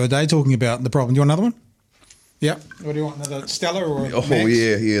commentator the other day talking about the problem. Do you want another one? Yeah. What do you want? Another Stella or Oh, Max?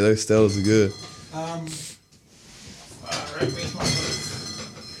 yeah, those Stellas are good.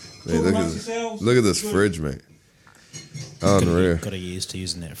 Hey, look at this fridge, mate. Unreal. Got to get used to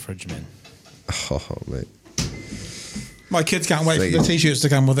using that fridge, man. Oh, mate. My kids can't wait for the T-shirts to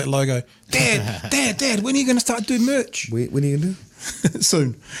come with that logo. Dad, when are you going to start doing merch? When are you going to do?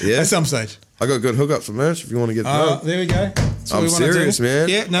 Soon. Yeah. At some stage. I got good hookups for merch if you want to get there we go. I'm serious, man.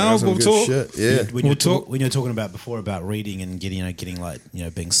 Yeah, no, we'll talk. Shit. Yeah. When you're talking about before about reading and getting like,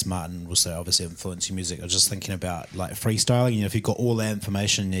 being smart and also obviously influencing music, I was just thinking about like freestyling. If you've got all that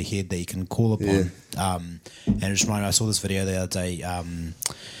information in your head that you can call upon. And it just reminded me, I saw this video the other day,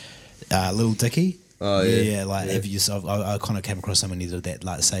 Little Dicky. Oh yeah, I kind of came across someone who did that,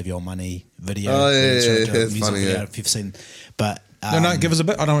 like Save Your Money video. Oh yeah, it's funny. Video, if you've seen, but no, give us a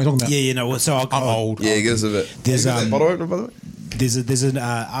bit. I don't know what you're talking about. Yeah, so I'm old. Yeah, give us a bit. There's bottle opener, by the way. There's an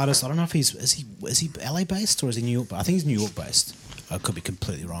artist. I don't know if is he LA based or is he New York? I think he's New York based. I could be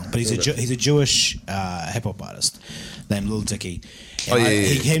completely wrong, but he's a Jewish hip hop artist named Lil Dicky.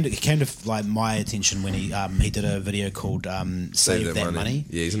 He came to like my attention when he did a video called Save That Money.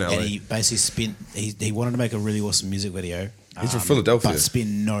 Yeah, he's in LA. And he basically he wanted to make a really awesome music video. He's from Philadelphia, but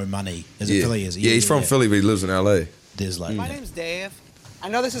spend no money. Is it Philly? Yeah, he's from Philly, but he lives in LA. There's like my name's Dave. I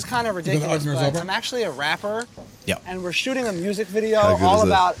know this is kind of ridiculous, but I'm actually a rapper. Yep. And we're shooting a music video all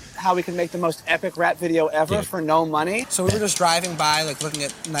about how we can make the most epic rap video ever for no money. So we were just driving by, like looking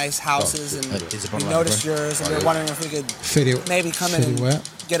at nice houses, and we noticed yours, and we were wondering if we could maybe come in and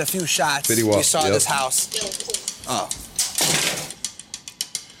get a few shots. We saw this house. Oh.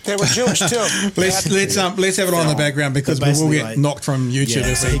 They were Jewish too. let's have it on in the background because we will get knocked from YouTube.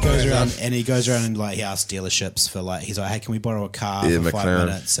 Yeah, so he goes around and like he asks dealerships for like he's like, hey, can we borrow a car for 5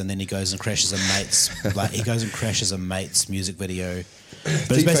 minutes? And then he goes and crashes a mate's music video.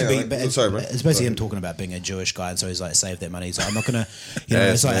 But it's basically him talking about being a Jewish guy, and so he's like, save that money. He's like, I'm not gonna,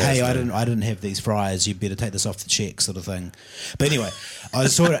 it's like, hey, I didn't have these fries. You better take this off the check, sort of thing. But anyway, I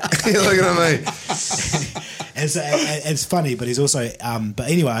saw it. You're looking at me. It's funny, but he's also. But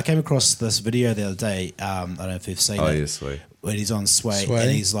anyway, I came across this video the other day. I don't know if you've seen it. Oh yeah, Sway. When he's on Sway,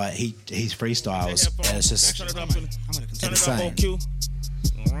 and he's like, he's freestyles, and it's just insane.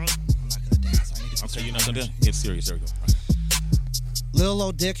 Okay, you're not gonna get serious. There we go. Lil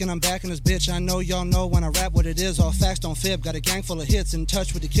old dick and I'm back in this bitch. I know y'all know when I rap what it is. All facts don't fib. Got a gang full of hits. In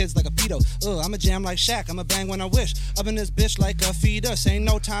touch with the kids like a pedo. I'm a jam like Shaq. I'm a bang when I wish. Up in this bitch like a fetus. Ain't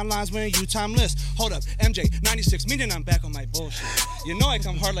no timelines when you timeless. Hold up, MJ 96. Meaning I'm back on my bullshit. You know I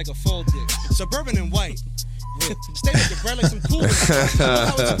come hard like a full dick. Suburban and white. Stay with the bread like some cool with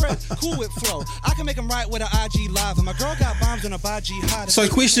how it's spread. Cool with flow. I can make them right with an IG live. And my girl got bombs on a by jihad. So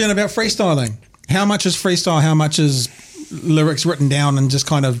question about freestyling. How much is freestyle? How much is lyrics written down and just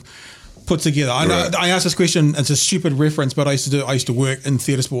kind of put together? I know I asked this question, it's a stupid reference, but I used to work in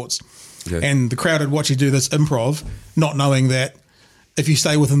theatre sports, and the crowd would watch you do this improv, not knowing that if you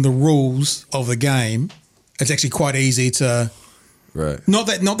stay within the rules of the game, it's actually quite easy to not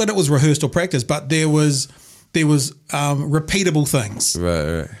that it was rehearsed or practiced, but there was repeatable things.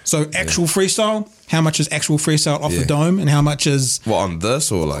 Right. So actual freestyle, how much is actual freestyle off the dome, and how much is on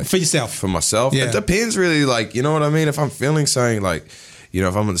this or like for yourself? For myself, it depends really. Like, you know what I mean. If I'm feeling something, like,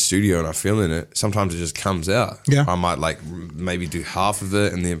 if I'm in the studio and I'm feeling it, sometimes it just comes out. Yeah. I might like maybe do half of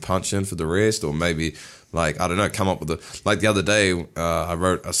it and then punch in for the rest, or maybe like I don't know, come up with the other day I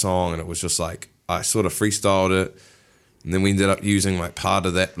wrote a song and it was just like I sort of freestyled it. And then we ended up using like part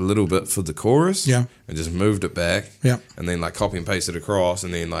of that little bit for the chorus, and just moved it back, and then like copy and paste it across,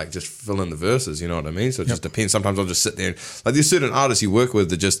 and then like just fill in the verses. You know what I mean? So it just depends. Sometimes I'll just sit there and like there's certain artists you work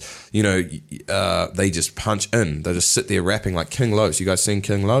with that just they just punch in. They just sit there rapping like King Los. You guys seen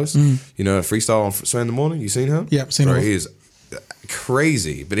King Los? Freestyle on Sway in the Morning. You seen him? Yeah, seen him. He is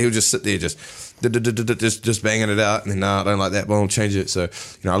crazy, but he'll just sit there just banging it out, and then I don't like that, but I'll change it. So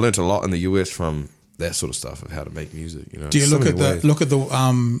I learned a lot in the US from that sort of stuff of how to make music. Do you look at the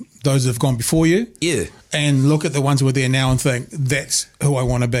those that have gone before you? Yeah. And look at the ones who are there now and think that's who I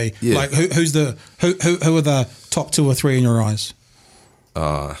want to be. Yeah. Like who are the top 2 or 3 in your eyes?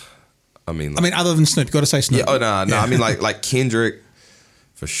 I mean, other than Snoop, got to say Snoop. Yeah. Oh no. Yeah. I mean, like Kendrick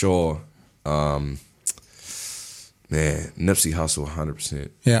for sure. Man, Nipsey Hussle,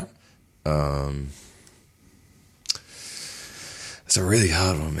 100%. Yeah. It's a really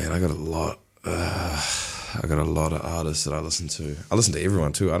hard one, man. I got a lot of artists that I listen to. I listen to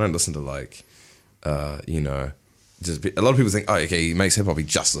everyone too. I don't listen to like, just a lot of people think, oh, okay, he makes hip hop. He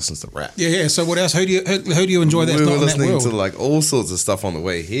just listens to rap. Yeah. So what else? Who do you enjoy that? We were listening to like all sorts of stuff on the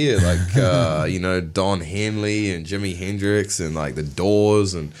way here, like Don Henley and Jimi Hendrix and like the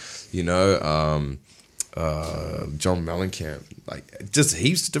Doors and John Mellencamp. Like just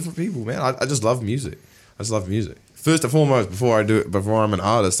heaps of different people, man. I just love music. I just love music. First and foremost, before I'm an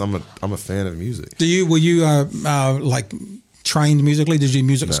artist, I'm a fan of music. Were you like trained musically? Did you do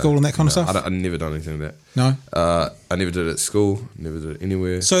music at school and that kind of stuff? I never done anything like that. No? I never did it at school, never did it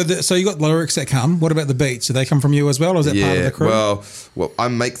anywhere. So you got lyrics that come. What about the beats? Do they come from you as well, or is that part of the crew? Well, I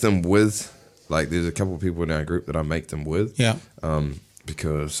make them with, like, there's a couple of people in our group that I make them with. Yeah.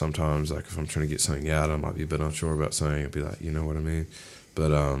 Because sometimes, like, if I'm trying to get something out, I might be a bit unsure about something. I'd be like, you know what I mean?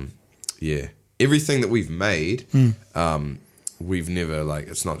 But, yeah. Everything that we've made, we've never, like,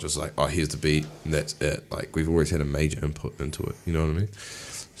 it's not just like, oh, here's the beat and that's it. Like, we've always had a major input into it. You know what I mean?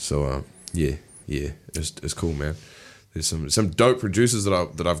 So, yeah, it's cool, man. There's some dope producers that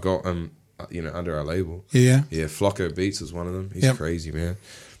I've got, under our label. Yeah. Yeah, Flocko Beats is one of them. He's crazy, man.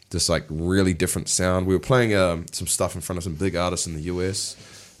 Just like really different sound. We were playing some stuff in front of some big artists in the US,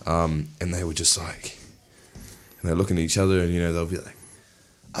 and they were just like, and they're looking at each other, and they'll be like,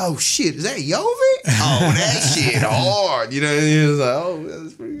 "Oh shit, is that Yovi? Oh, that shit hard." And it's like, "Oh,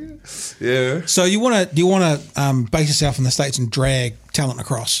 that's pretty good." Yeah. So do you want to base yourself in the States and drag talent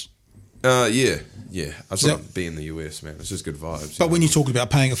across? Yeah. I just like being in the US, man. It's just good vibes. But when you talk about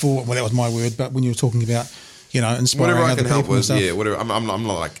paying it forward, well, that was my word. But when you were talking about, inspiring whatever I can other help people with, and stuff. yeah, whatever. I'm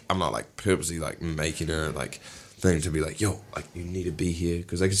not like purposely like making a like thing to be like, yo, like you need to be here,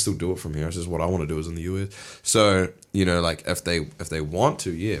 because they can still do it from here. It's just what I want to do is in the US. So like if they want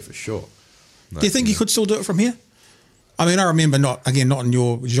to, yeah, for sure. Do you think you could still do it from here? I mean, I remember not in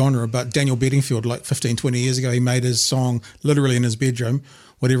your genre, but Daniel Bedingfield, like 15, 20 years ago, he made his song literally in his bedroom,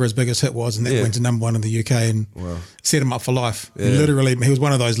 whatever his biggest hit was, and that went to #1 in the UK and set him up for life. Yeah. He was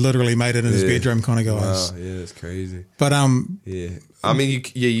one of those literally made it in his bedroom kind of guys. Wow, yeah, that's crazy. But yeah, I mean,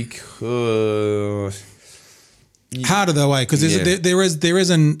 you could. Harder though, because there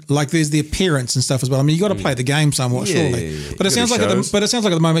isn't like there's the appearance and stuff as well. I mean, you got to play the game somewhat, surely. Yeah. But it sounds like at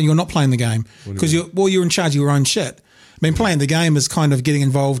the moment you're not playing the game because you're in charge of your own shit. I mean, playing the game is kind of getting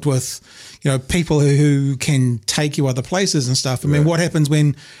involved with, people who can take you other places and stuff. I mean, what happens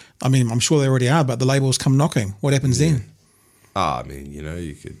when? I mean, I'm sure they already are, but the labels come knocking. What happens then? I mean,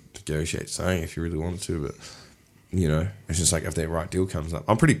 you could negotiate something if you really wanted to, but. It's just like if that right deal comes up.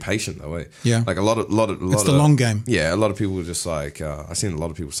 I'm pretty patient that way. Yeah. Like a lot of it's the long game. Yeah, a lot of people are just like I've seen a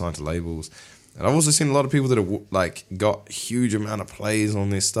lot of people sign to labels, and I've also seen a lot of people that have like got huge amount of plays on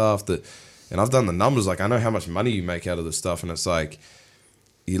their stuff and I've done the numbers. Like I know how much money you make out of this stuff, and it's like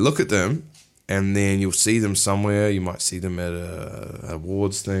you look at them, and then you'll see them somewhere. You might see them at a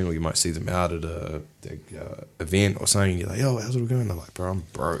awards thing, or you might see them out at a event or something. You're like, yo, how's it going? They're like, bro, I'm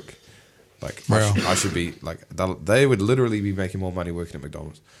broke. Like, I should be, like, they would literally be making more money working at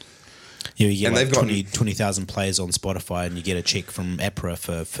McDonald's. Yeah, you get like 20,000 plays on Spotify and you get a check from APRA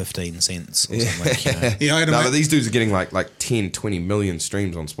for 15 cents or something. But these dudes are getting like 10, 20 million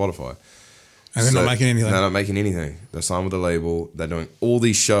streams on Spotify. And they're not making anything. They're not making anything. They're signed with a label. They're doing all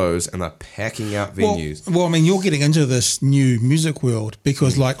these shows and they're packing out venues. Well, I mean, you're getting into this new music world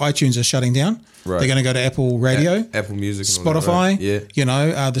because like iTunes is shutting down. Right. They're going to go to Apple Radio, Apple Music, Spotify.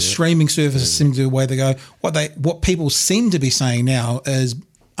 Right? The streaming services seem to be the way they go. What people seem to be saying now is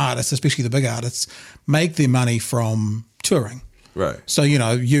artists, especially the big artists, make their money from touring. Right. So,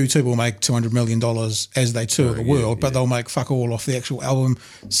 U2 will make $200 million as they tour the world, but they'll make fuck all off the actual album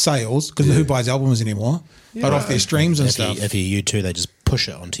sales because who buys albums anymore? But off their streams and stuff. If you're U2, they just push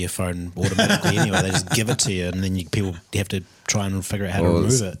it onto your phone automatically anyway. They just give it to you, and then people have to try and figure out how to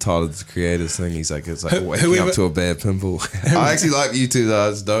remove it. Tyler's the creators thing. He's like, it's like waking up to a bad pimple. I actually like U2 though.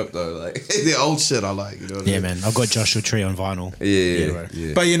 It's dope though. Like the old shit I like. You know what I mean? Man. I've got Joshua Tree on vinyl.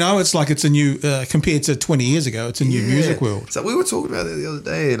 Yeah. But it's like it's a new compared to 20 years ago. It's a new music world. So we were talking about that the other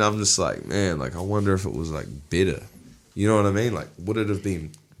day, and I'm just like, man, like I wonder if it was like better. You know what I mean? Like, would it have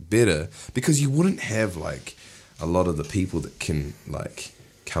been better? Because you wouldn't have like a lot of the people that can like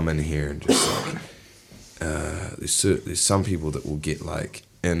come in here and just like there's some people that will get like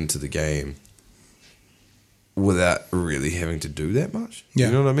into the game without really having to do that much. Yeah.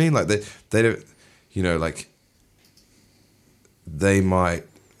 You know what I mean? Like they don't, like they might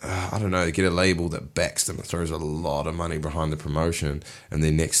I don't know, get a label that backs them and throws a lot of money behind the promotion, and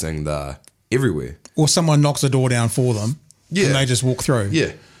then next thing they're everywhere. Or someone knocks the door down for them and they just walk through.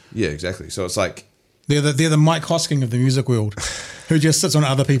 Yeah, exactly. So it's like they're the Mike Hosking of the music world, who just sits on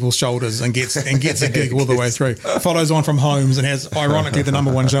other people's shoulders and gets a gig all the way through. Follows on from Homes and has ironically the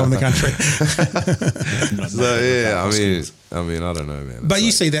 #1 show in the country. So I mean, I don't know, man. But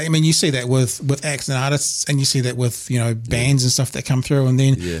you see that. I mean, you see that with acts and artists, and you see that with bands and stuff that come through, and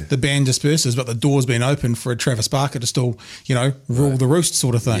then the band disperses, but the door's been open for a Travis Barker to still rule the roost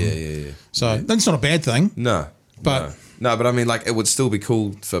sort of thing. Yeah. So that's not a bad thing. No, but I mean, like, it would still be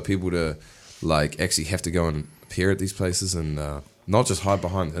cool for people to like actually have to go and appear at these places and not just hide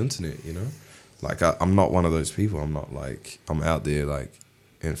behind the internet, Like I'm not one of those people. I'm not like I'm out there like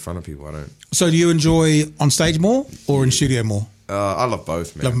in front of people. I don't. So do you enjoy on stage more or in studio more? I love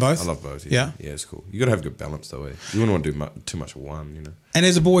both, man. Love them both? I love both. Yeah, yeah, it's cool. You got to have a good balance, though. You wouldn't want to do too much of one, you know. And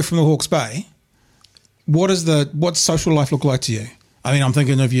as a boy from the Hawke's Bay, what's social life look like to you? I mean, I'm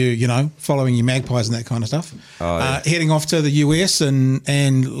thinking of you, you know, following your Magpies and that kind of stuff. Heading off to the US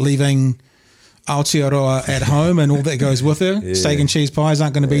and leaving Aotearoa at home and all that goes with her. Yeah. Steak and cheese pies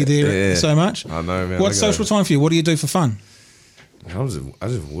aren't going to be there so much. I know, man. What's social time for you? What do you do for fun? I just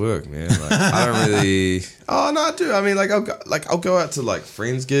work, man. Like, I don't really. Oh no, I do. I mean, I'll go out to like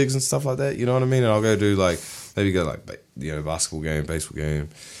friends gigs and stuff like that. You know what I mean? And I'll go do basketball game, baseball game,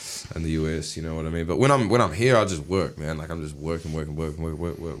 in the US. You know what I mean? But when I'm here, I just work, man. Like I'm just working.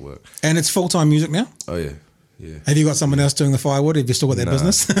 And it's full-time music now? Oh yeah. Yeah. Have you got someone else doing the firewood? Have you still got that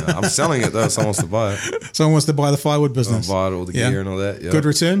business? No, I'm selling it though. Someone wants to buy it. Someone wants to buy the firewood business. I'll buy all the gear and all that. Yeah. Good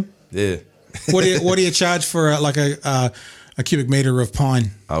return. Yeah. What do you charge for a cubic meter of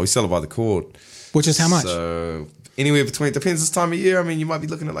pine? We sell it by the cord. Which is how much? So anywhere between, it depends this time of year. I mean, you might be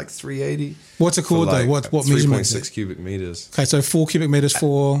looking at like 380. What's a cord though? What measurement? 3.6 cubic meters. Okay, so 4 cubic meters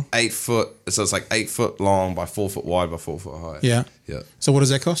for 8 foot. So it's like 8 foot long by 4 foot wide by 4 foot high. Yeah. Yeah. So what does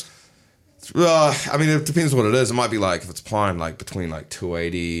that cost? I mean, it depends what it is. It might be like if it's pine, like between like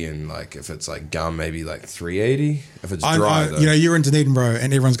 280 and like if it's like gum, maybe like 380. If it's dry, though. You know, you're in Dunedin, bro,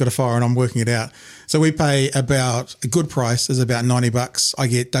 and everyone's got a fire, and I'm working it out. So we pay about a good price is about $90. I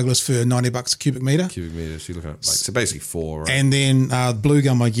get Douglas fir $90 a cubic meter. Cubic meter. So you're looking at like so basically 4, right? And then blue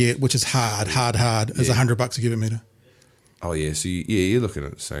gum I get, which is hard, is $100 a cubic meter. Oh yeah, so you're looking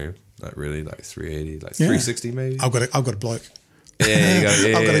at the same, like really, like 380, like 360 maybe. I've got a bloke. Yeah, you go.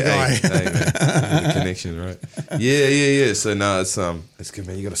 Yeah, I've got a guy. Hey, man. The connection, right? Yeah. So no, it's good,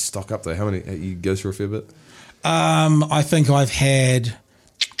 man. You got to stock up though. How many? You go through a fair bit. I think I've had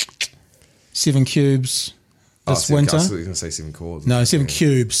 7 cubes this winter. I was going to say 7 cords. No, 7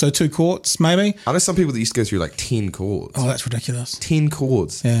 cubes. So 2 quarts, maybe. I know some people that used to go through like 10 cords. Oh, that's ridiculous. 10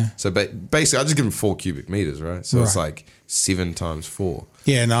 cords. Yeah. So basically, I just give them 4 cubic meters, right? So it's like 7 times 4.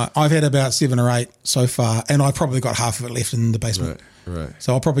 Yeah, no, I've had about 7 or 8 so far, and I probably got half of it left in the basement. Right.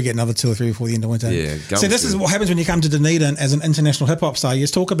 So I'll probably get another 2 or 3 before the end of winter. Yeah. So this is what happens when you come to Dunedin as an international hip hop star. You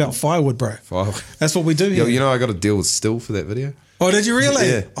just talk about firewood, bro. Firewood. That's what we do here. You know, I got to deal with Still for that video. Oh, did you really?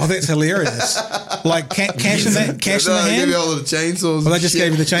 Yeah. Oh, that's hilarious. Like cash in the hand? They gave me all of the chainsaws. Well, they just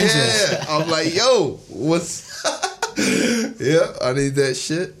gave you the chainsaws. Yeah. I'm like, yo, what's... Yeah, I need that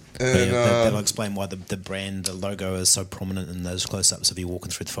shit. And, that'll explain why the brand, the logo is so prominent in those close-ups of you walking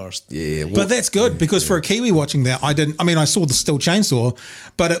through the forest. Yeah. But that's good because for a Kiwi watching that, I saw the Still chainsaw,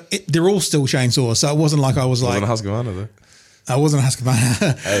 but they're all Still chainsaws. So it wasn't like I was like... It wasn't a Husqvarna though. I wasn't a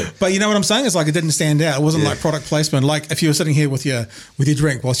Husqvarna. Hey. But you know what I'm saying? It's like it didn't stand out. It wasn't like product placement. Like if you were sitting here with your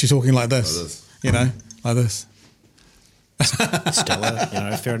drink whilst you're talking like this. You know, like this.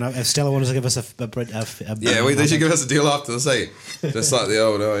 Stella, fair enough. If Stella wanted to give us a they should give us a deal after this, hey? Just like the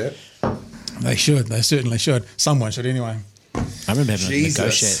old, They should. They certainly should. Someone should anyway. I remember having a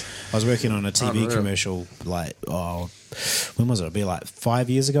negotiate. I was working on a TV commercial, when was it? It'd be like 5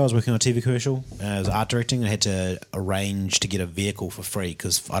 years ago. I was working on a TV commercial. I was art directing and I had to arrange to get a vehicle for free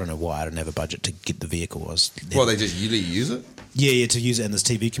because I don't know why I didn't have a budget to get the vehicle. They just usually use it? Yeah, to use it in this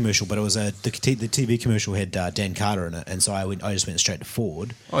TV commercial. But it was the TV commercial had Dan Carter in it, and so I just went straight to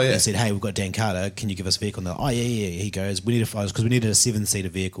Ford. Oh yeah. And said, "Hey, we've got Dan Carter. Can you give us a vehicle?" And they're like, "Oh yeah." He goes, "We need because we needed a 7-seater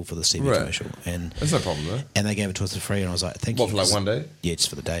vehicle for this TV commercial." And that's no problem though. And they gave it to us for free, and I was like, "Thank you." What, for like one day? Yeah, just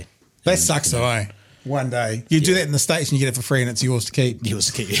for the day. That sucks though, eh? One day. You do that in the States and you get it for free and it's yours to keep. Yours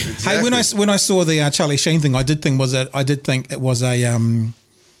to keep. Exactly. Hey, when I saw the Charlie Sheen thing, I did think it was a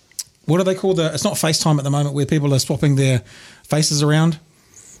what do they call it's not FaceTime at the moment where people are swapping their faces around.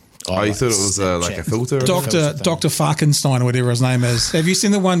 Oh, you thought it was like a filter? Dr. Farkenstein or whatever his name is. Have you seen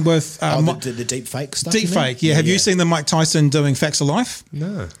the one with the deep fake stuff? Deep fake, yeah. Have you seen the Mike Tyson doing Facts of Life?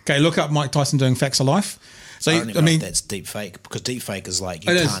 No. Okay, look up Mike Tyson doing Facts of Life. So I don't even know if that's deep fake because deep fake is like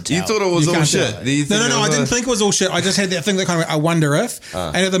you can't tell. You thought it was all shit. No. I didn't think it was all shit. I just had that thing that kind of I wonder if.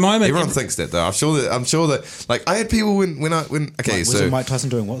 And at the moment, everyone thinks that though. I'm sure that like I had people when was it Mike Tyson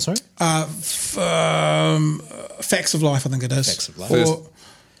doing what? Sorry. Facts of Life, I think it is. Facts of Life.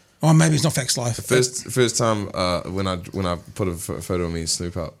 Or maybe it's not Facts Life. The first time when I put a photo of me and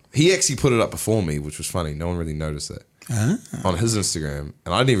Snoop up, he actually put it up before me, which was funny. No one really noticed that. On his Instagram,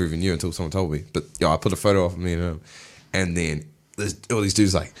 and I never even knew until someone told me. But I put a photo of me and him, and then there's all these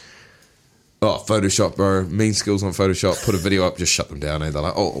dudes like, "Oh, Photoshop, bro, mean skills on Photoshop." Put a video up, just shut them down. And they're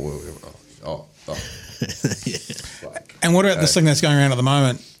like, "Oh." And what about this thing that's going around at the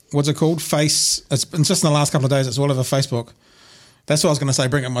moment? What's it called? It's just in the last couple of days. It's all over Facebook. That's what I was going to say.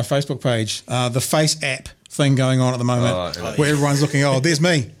 Bring up my Facebook page. The Face app thing going on at the moment, where everyone's looking. Oh, there's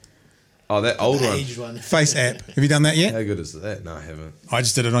me. Oh, that old one. Face app. Have you done that yet? How good is that? No, I haven't. I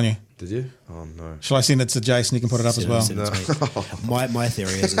just did it on you. Did you? Oh no. Shall I send it to Jason? You can put it up as well. My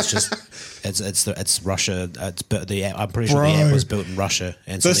theory is it's Russia. I'm pretty sure the app was built in Russia,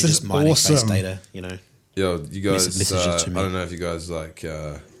 and so they're just mining face data. You know. Yo, you guys. I don't know if you guys like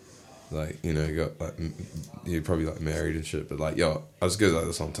you know, you got like you're probably like married and shit, but like yo, I was good like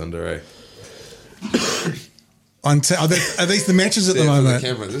this on Tinder, eh? Are these the matches at the moment? The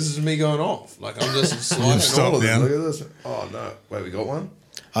camera. This is me going off. Like I'm just swiping all of them. Look at this. Oh no! Wait, we got one.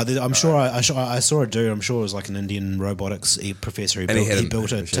 I'm sure I saw a dude. I'm sure it was like an Indian robotics professor. He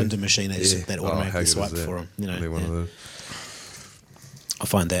built a Tinder machine that automatically swiped for him. You know, one of those. I'll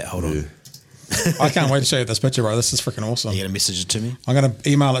find that. Hold on. I can't wait to show you this picture, bro. This is freaking awesome. Are you gonna message it to me? I'm gonna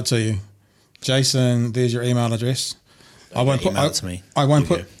email it to you, Jason. There's your email address. I won't put it to me. I won't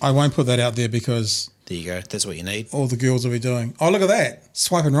put that out there because there you go. That's what you need. All the girls will be doing. Oh, look at that.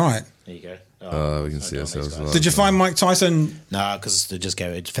 Swiping right. There you go. We can see ourselves. Did you find Mike Tyson? No, because they just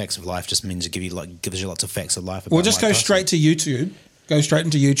go. Facts of life just means gives you lots of facts of life. Well, just go straight to YouTube. Go straight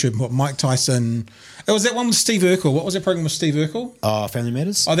into YouTube and put Mike Tyson. It was that one with Steve Urkel. What was that program with Steve Urkel? Oh, Family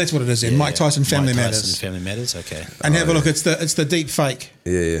Matters. Oh, that's what it is. Yeah, Mike Tyson Family Matters. Family Matters. Okay. And have a look. It's the deep fake.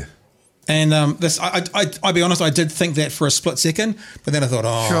 Yeah. And this, I'll be honest, I did think that for a split second, but then I thought,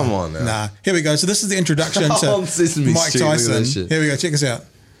 oh, come on now. Nah. Here we go. So this is the introduction to Mike Tyson. Here we go. Check this out.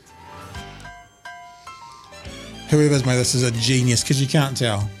 Whoever's made this is a genius because you can't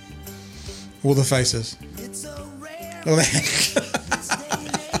tell all the faces. Look at that.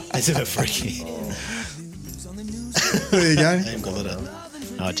 That's a bit freaky. There you go. I haven't got it.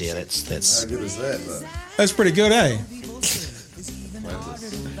 Oh dear, that's. How good is that? Though? That's pretty good, eh?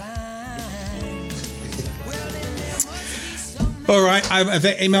 All right, have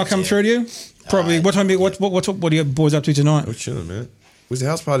that email come through to you? Probably. What time? What are your boys up to tonight? We're chilling, man. Where's the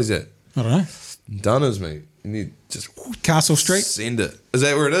house parties at? I don't know. Dunners, mate. You need just Castle Street. Send it. Is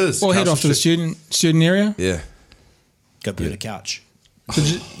that where it is? Or head off to the student area. Yeah. Go build a couch.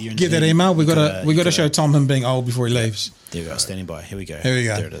 Did you get that email? We got to show Tom him being old before he leaves. There we go. Standing by. Here we go. Here we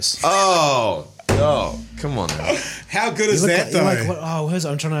go. There it is. Oh, come on now. How good is that though?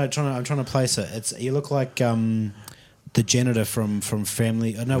 I'm trying to place it. You look like the janitor from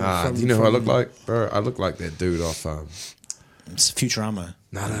Family. Do you know who I look like, bro? I look like that dude off. It's Futurama.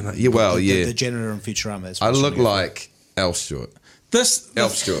 No. Yeah, well, the janitor in Futurama. I look like Al Stewart.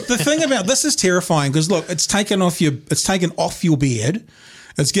 Elf Stewart. The thing about this is terrifying because look, it's taken off your beard.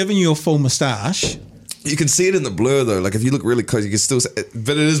 It's given you a full moustache. You can see it in the blur though. Like if you look really close, you can still see it,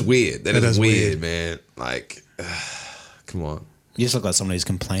 but it is weird. That is weird, man. Like, come on. You just look like somebody who's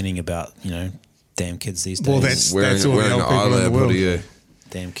complaining about, damn kids these days. Well, that's all the old people in the world. Yeah.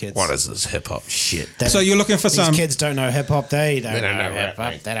 Damn kids. What is this hip hop shit? So you're looking for these kids don't know hip hop. They don't know hip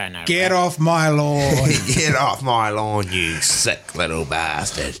hop. They don't know. Get off my lawn. Get off my lawn, you sick little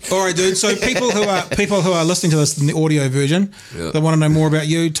bastard. All right, dude. So people who are listening to this in the audio version, they want to know more about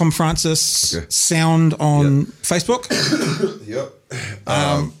you, Tom Francis Sound on Facebook. Yep.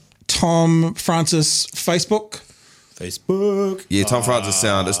 Tom Francis Facebook. Yeah, Tom Francis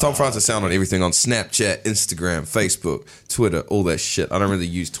Sound. It's Tom Francis Sound on everything, on Snapchat, Instagram, Facebook, Twitter, all that shit. I don't really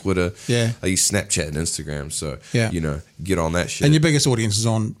use Twitter. Yeah. I use Snapchat and Instagram. So, get on that shit. And your biggest audience is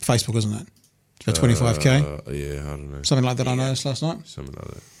on Facebook, isn't it? For 25K? Yeah, I don't know. Something like that I noticed last night. Something like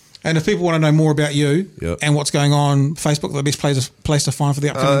that. And if people want to know more about you and what's going on, Facebook, the best place to find for the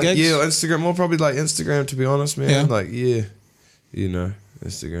upcoming gigs? Yeah, Instagram. More probably like Instagram, to be honest, man. Yeah. Like,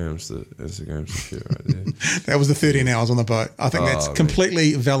 Instagram's the shit right there. That was the 13 hours on the boat. I think that's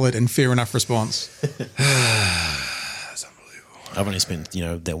completely valid and fair enough response. That's unbelievable. I've only spent,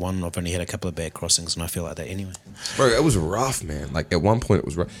 that one. I've only had a couple of bad crossings, and I feel like that anyway. Bro, it was rough, man. Like at one point, it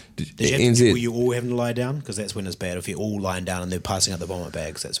was rough. Were you all having to lie down? Because that's when it's bad. If you're all lying down and they're passing out the vomit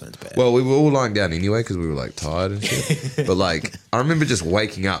bags, that's when it's bad. Well, we were all lying down anyway because we were like tired and shit. But like, I remember just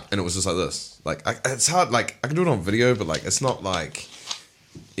waking up and it was just like this. Like, it's hard. Like, I can do it on video, but like, it's not like.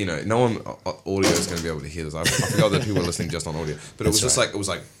 No one audio is going to be able to hear this. I forgot that people are listening just on audio, but it was just like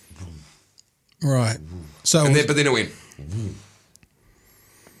right. So, but then it went,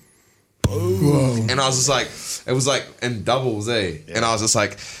 whoa. And I was just like, it was like in doubles, eh? Yeah. And I was just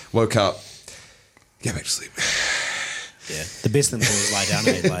like, woke up, get back to sleep. Yeah, the best thing to do is lie down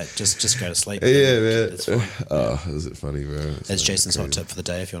and like just go to sleep. Yeah, man. Oh, is it funny, bro? That's Jason's hot tip for the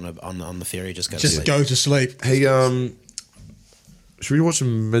day. If you're on the ferry, just go to sleep. Hey, should we watch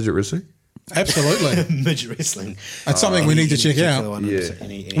some midget wrestling? Absolutely. Midget wrestling. That's something we need to check out.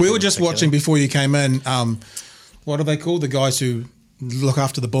 Yeah. We were just watching before you came in. What are they called? The guys who look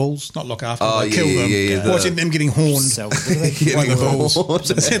after the bulls, not look after, kill them. Watching them getting horned by the bulls.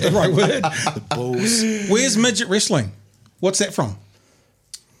 Is that the right word? The bulls. Where's midget wrestling? What's that from?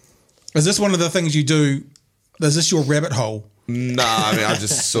 Is this one of the things you do? Is this your rabbit hole? Nah, I mean, I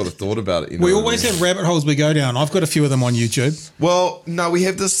just sort of thought about it. We always have rabbit holes we go down. I've got a few of them on YouTube. Well, no, we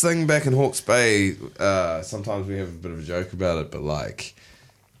have this thing back in Hawke's Bay. Sometimes we have a bit of a joke about it, but like,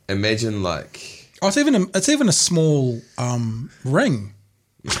 imagine like... Oh, it's even a small ring.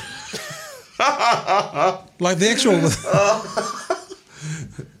 Like the actual...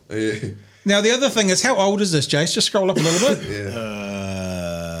 Yeah. Now, the other thing is, how old is this, Jace? Just scroll up a little bit.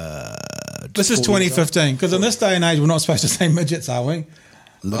 This is 2015, because in this day and age, we're not supposed to say midgets, are we?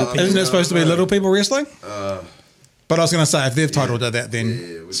 Isn't it supposed to be little people wrestling? But I was going to say, if they've titled it that,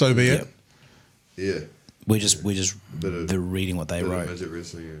 then so be it. Yeah. We're just they're reading what they wrote. Midget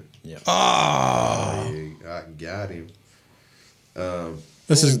wrestling. Yeah. I got him.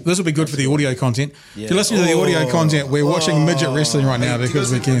 This will be good for the audio content. Yeah. If you're listening to the audio content, we're watching midget wrestling right now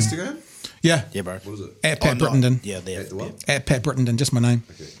because we can. Instagram? Yeah. Yeah, bro. What is it? At Pat Brittenden. Yeah, there. At Pat Brittenden, just my name.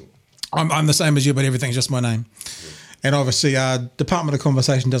 Okay, cool. I'm the same as you, but everything's just my name. Yeah. And obviously, Department of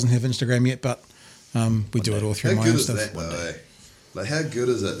Conversation doesn't have Instagram yet, but we do it all through my own stuff. How good is that, though? Like, how good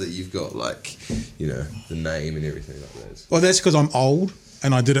is it that you've got, like, you know, the name and everything like that? Well, that's because I'm old,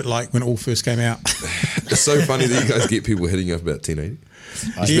 and I did it, like, when it all first came out. It's so funny that you guys get people hitting you up about 1080.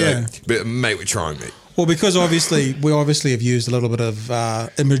 Yeah. Like, but, mate, we're trying, mate. Well, because we obviously have used a little bit of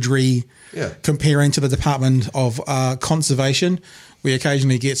imagery comparing to the Department of Conservation. We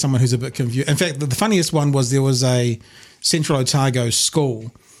occasionally get someone who's a bit confused. In fact, the funniest one was there was a Central Otago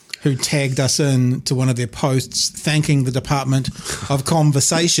school who tagged us in to one of their posts thanking the Department of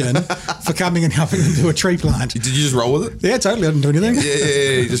Conversation for coming and helping them do a tree plant. Did you just roll with it? Yeah, totally. I didn't do anything.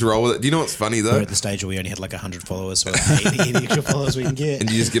 Yeah, you just roll with it. Do you know what's funny, though? We're at the stage where we only had like 100 followers, so 80 extra followers we can get. And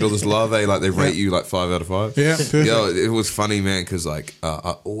you just get all this love, like they rate you like 5 out of 5. Yeah, perfect. Yo, it was funny, man, because like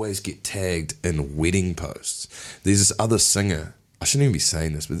I always get tagged in wedding posts. There's this other singer. I shouldn't even be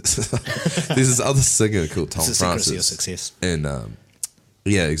saying this, but there's this other singer called Tom Francis. It's a success. And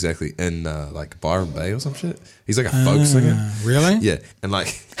yeah, exactly. In like Byron Bay or some shit. He's like a folk singer. Really? Yeah. And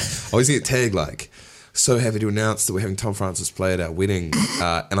like I always get tagged like, so happy to announce that we're having Tom Francis play at our wedding.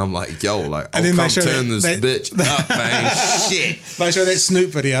 And I'm like, yo, like, I'll come turn this bitch up, man. Shit. They show that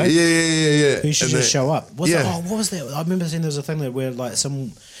Snoop video. Yeah. Who should just show up? What was that? I remember seeing there was a thing that where like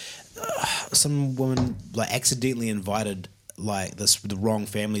some woman like accidentally invited like the wrong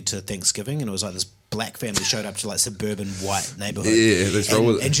family to Thanksgiving, and it was like this black family showed up to like suburban white neighborhood. Yeah, let's roll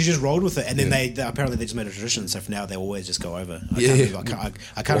with it. And she just rolled with it, and then they apparently they just made a tradition. So for now, they always just go over. I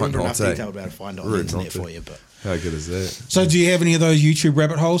can't remember enough detail about it to find it on the internet for you. But how good is that? So do you have any of those YouTube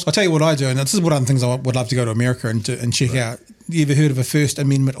rabbit holes? I'll tell you what I do, and this is one of the things I would love to go to America and check out. You ever heard of a First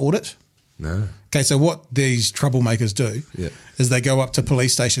Amendment audit? No. Okay, so what these troublemakers do is they go up to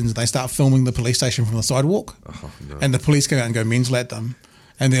police stations and they start filming the police station from the sidewalk. Oh, no. And the police go out and go mental at them.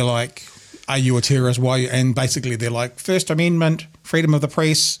 And they're like, are you a terrorist? Why? And basically they're like, First Amendment, freedom of the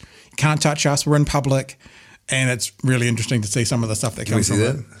press, you can't touch us, we're in public. And it's really interesting to see some of the stuff that comes from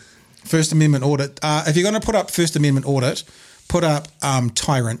it. First Amendment audit. If you're going to put up First Amendment audit, put up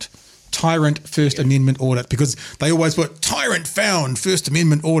Tyrant First Amendment audit, because they always put tyrant found First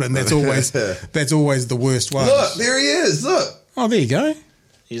Amendment audit, and that's always the worst one. Look, there he is. Look. Oh, there you go.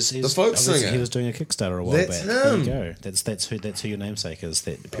 He's the folk singer. He was doing a Kickstarter a while back. Him. There you go. That's who your namesake is.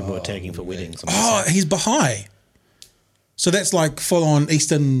 That people are tagging for weddings. Oh, he's Baha'i. So that's like full on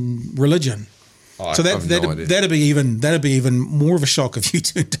Eastern religion. Oh, so that'd be even more of a shock if you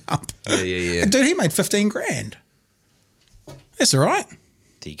turned up. Yeah. And dude, he made 15 grand. That's all right.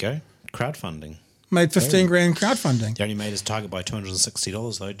 There you go. Crowdfunding. Made 15 grand crowdfunding. He only made his target by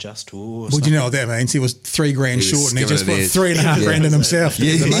 $260 though, just Well, do you know what that means? He was $3 grand short and he just put $3.5 grand in himself.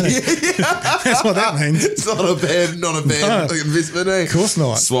 Yeah. That's what that means. It's not a bad investment, eh? Of course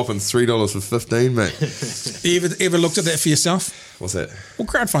not. Swapping $3 for 15, mate. You ever looked at that for yourself? What's that? Well,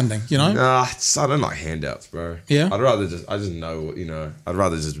 crowdfunding, you know? Nah, I don't like handouts, bro. Yeah? I just know, you know, I'd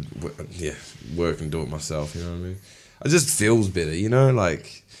rather just, work and do it myself, you know what I mean? It just feels better, you know,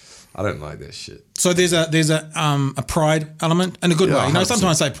 like, I don't like that shit. So there's a pride element in a good way. You know, 100%.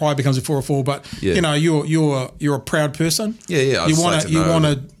 Sometimes I say pride becomes a 404, but you know, you're a proud person. Yeah. You want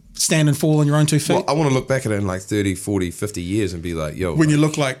to stand and fall on your own 2 feet. Well, I want to look back at it in like 30, 40, 50 years and be like, yo. When you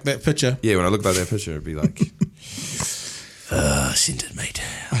look like that picture. Yeah, when I look like that picture, it'd be like, I sent it, mate.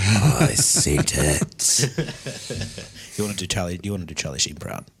 I sent it. You want to do Charlie Sheen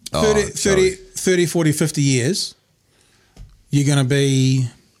proud. 30, 40, 50 years, you're going to be...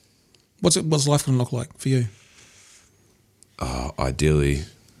 What's life going to look like for you? Ideally,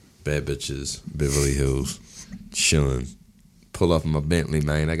 bad bitches, Beverly Hills, chilling. Pull up in my Bentley,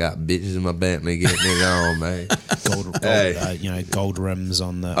 man. I got bitches in my Bentley getting it on, man. Gold rims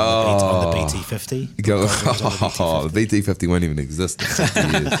on the BT50. The BT50 won't even exist in 50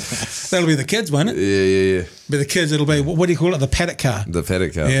 years. That'll be the kids, won't it? Yeah. Be the kids. It'll be, what do you call it? The paddock car. The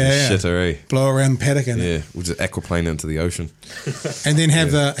paddock car. Yeah. Shitter, blow around paddock in it. Yeah, we'll just aquaplane into the ocean. And then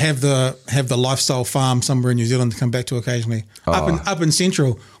have the lifestyle farm somewhere in New Zealand to come back to occasionally. Up in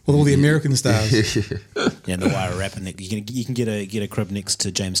Central with all the American stars. Yeah, the wire rapping. You can get a crib next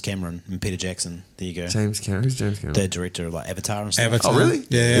to James Cameron and Peter Jackson. There you go. James Cameron? Who's James Cameron? The director of Avatar and stuff. Avatar. Oh, really?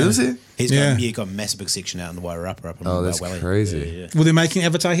 Yeah. Is he? He's got a massive big section out in the wire up in that's Valley. crazy. Yeah. Well, they're making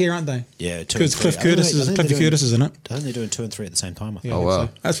Avatar here, aren't they? Yeah. Because Cliffy Curtis is in it. I think they're doing 2 and 3 at the same time. I think. Oh, wow.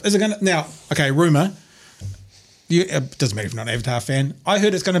 So. Is it going to... Now, okay, rumour. It doesn't matter if you're not an Avatar fan. I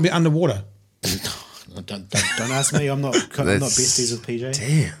heard it's going to be underwater. Don't ask me. I'm not besties with PJ.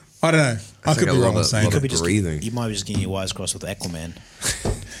 Damn. I don't know. I could be wrong on saying. You might be just getting your wires crossed with Aquaman.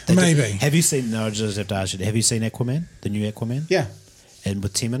 Maybe. Have you seen? No, I just have to ask you. Have you seen Aquaman? The new Aquaman? Yeah. And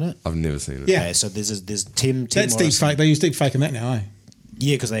with Tim in it? I've never seen it. Yeah. Okay, so there's Tim. That's deep fake. They use deep fake in that now, eh?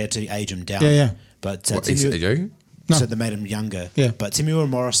 Yeah, because they had to age him down. Yeah. But What, are you joking? No. So they made him younger. Yeah. But Timur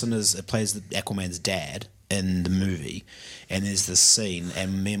Morrison plays Aquaman's dad in the movie, and there's this scene,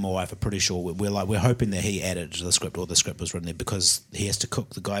 and me and my wife are pretty sure we're hoping that he added to the script, or the script was written there, because he has to cook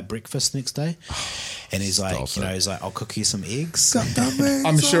the guy breakfast the next day, and he's like, I'll cook you some eggs.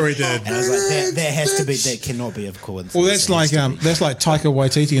 I'm sure he did. And I was like, that cannot be a coincidence. Well, that's like Taika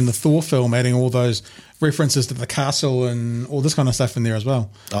Waititi in the Thor film, adding all those references to the castle and all this kind of stuff in there as well.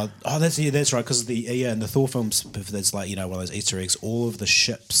 That's right, because in the Thor films, there's like one of those Easter eggs. All of the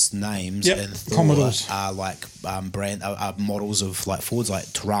ships' names in Thor Commodores are like are models of like Fords,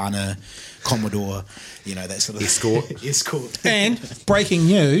 like Tirana, Commodore, that sort of Escort. And breaking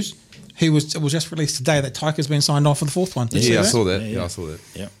news. It was just released today that Taika's been signed off for the 4th one. Yeah, I saw that. Yeah, I saw that.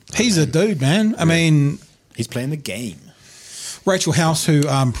 Yeah, he's a dude, man. I mean, he's playing the game. Rachel House, who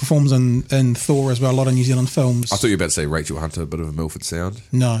performs in Thor as well, a lot of New Zealand films. I thought you were about to say Rachel Hunter, a bit of a Milford sound.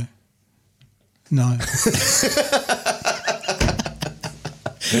 No.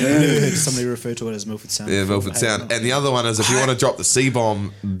 Never heard somebody refer to it as Milford Sound. Yeah, Milford Sound. And the other one is, if you want to drop the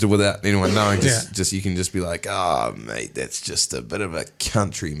C-bomb without anyone knowing, just you can just be like, mate, that's just a bit of a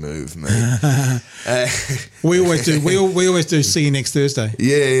country move, mate. We always do. We always do. See you next Thursday.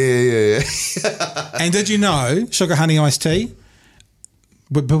 Yeah. And did you know Sugar Honey Iced Tea?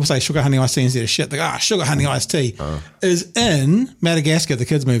 But people say Sugar Honey Iced Tea instead of shit. They go, Sugar Honey Iced Tea is in Madagascar, the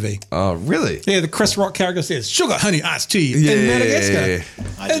kids movie. Oh, really? Yeah, the Chris Rock character says Sugar Honey Iced Tea in Madagascar. Yeah.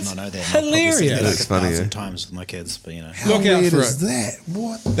 I did not know that. Hilarious. That's funny. Sometimes with my kids, but Look out for it. That?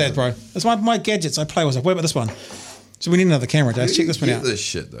 What? That, bro. That's my gadgets I play with. What about this one? So we need another camera, Jace. Check this one out. This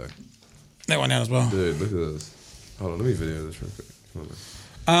shit though. That one out as well. Dude, look at this. Hold on, let me video this real quick. Come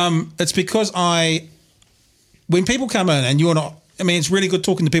on, it's because when people come in and you're not. I mean, it's really good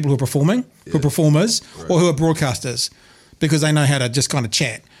talking to people who are performing, who are performers, or who are broadcasters, because they know how to just kind of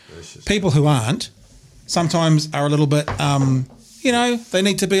chat. People who aren't sometimes are a little bit, they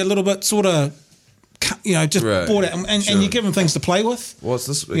need to be a little bit sort of, just brought out, and you give them things to play with. What's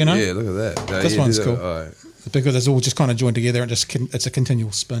this? Yeah, look at that. This one's cool. All right. Because it's all just kind of joined together and it's a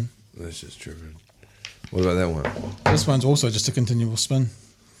continual spin. That's just tripping. What about that one? This one's also just a continual spin.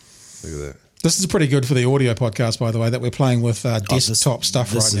 Look at that. This is pretty good for the audio podcast, by the way, that we're playing with desktop stuff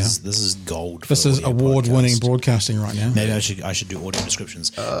right now. This is gold. This is award-winning broadcasting right now. Maybe I should do audio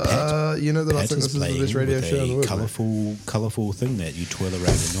descriptions. I think this is the best radio show in the world. Colourful thing that you twirl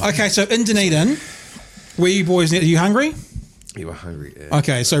around. Okay, so in Dunedin, are you hungry? You were hungry. Yeah.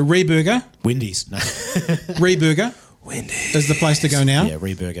 Okay, so Reburger. Wendy's. No. Reburger. Wendy's is the place to go now. Yeah,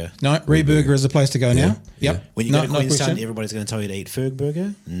 Reburger. No, Reburger is the place to go now. Yeah. Yep. When you go to Queenstown, everybody's going to tell you to eat Ferg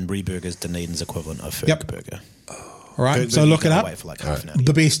Burger, and Reburger is Dunedin's equivalent of Ferg Burger. All right, Ferg so look it up. Wait for like half an hour.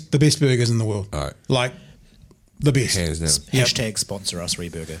 The best burgers in the world. All right, like the best. Hands down. Hashtag sponsor us,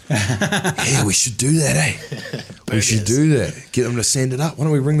 Reburger. Yeah, we should do that, eh? We should do that. Get them to send it up. Why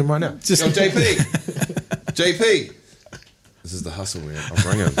don't we ring them right now? Just JP. JP. This is the hustle, man.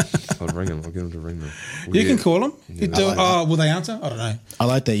 I'll ring him. I'll get him to ring them. You can call them. Will they answer? I don't know. I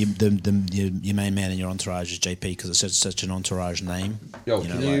like that your main man in your entourage is JP because it's such an entourage name. Yo,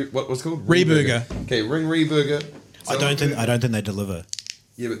 what's it called? Reburger. Okay, ring Reburger. I don't think they deliver.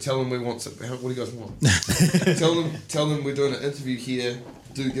 Yeah, but tell them we want some. What do you guys want? tell them we're doing an interview here.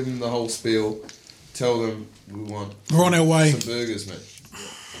 Do give them the whole spiel. Tell them we want. We're on our way. Some burgers, mate.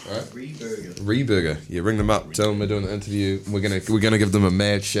 Right? Reburger. Yeah, ring them up. Tell them we're doing the interview. We're gonna give them a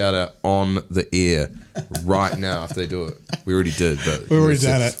mad shout out on the air right now if they do it. We already did, but we already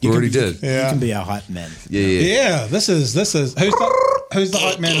done it. We already did. Yeah. You can be our hype man. Yeah. This is who's the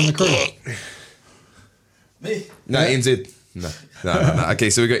hype man in the crew? Me. No, NZ. No. Okay,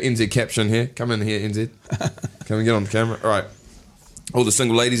 so we got NZ caption here. Come in here, NZ. Come and get on the camera. All right. All the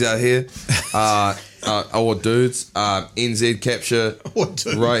single ladies out here, or dudes, NZ capture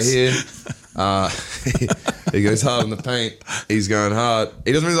right here. He goes hard in the paint. He's going hard.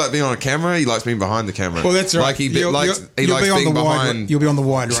 He doesn't really like being on a camera. He likes being behind the camera. Well, that's right. Like he likes being behind. You'll be on the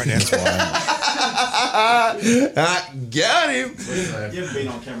wide right now. That's Got him. You haven't been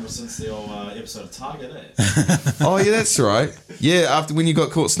on camera since the old episode of Target, eh? Oh yeah, that's right. Yeah, after when you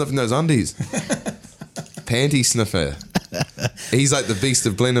got caught sniffing those undies. Panty sniffer. He's like the beast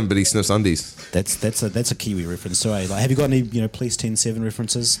of Blenheim, but he sniffs undies. That's a Kiwi reference. So, like, have you got any Police 10-7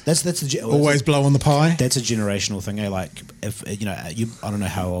 references? That's always blow on the pie. That's a generational thing. Like, if I don't know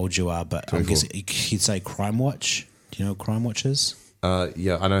how old you are, but I guess you'd say Crime Watch. Do you know what Crime Watch is?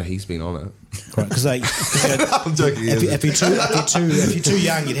 Yeah, I know he's been on it. Because I'm joking. If you're too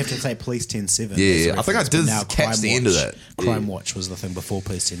young, you'd have to say Police 10-7. Yeah. I think I did catch the end of that. Crime Watch was the thing before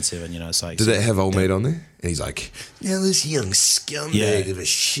Police 10-7. It's like, did it have old mate on there? And he's like, now this young scumbag of a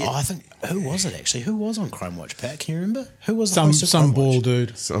shit. Oh, I think who was it actually? Who was on Crime Watch? Pat, can you remember? Who was some bald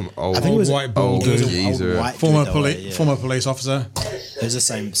dude? Some old, I think it was white bald dude. Former police officer. It was the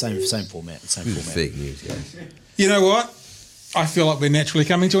same format. Fake news, guys. You know what? I feel like we're naturally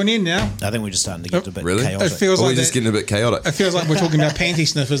coming to an end now. I think we're just starting to get a bit chaotic. It feels like we're just getting a bit chaotic. It feels like we're talking about panty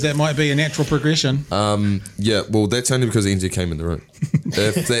sniffers. That might be a natural progression. Yeah, well, that's only because NZ came in the room.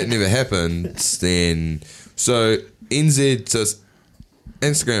 If that never happened, then... So, NZ's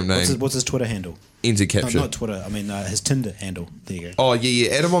Instagram name... What's his Twitter handle? NZ Capture. No, not Twitter. I mean, his Tinder handle. There you go. Oh,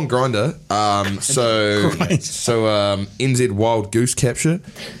 yeah. Add him on Grindr. So NZ Wild Goose Capture.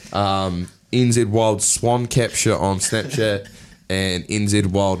 NZ Wild Swan Capture on Snapchat. And NZ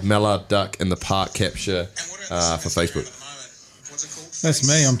Wild Mallard Duck in the Park Capture for Facebook. That's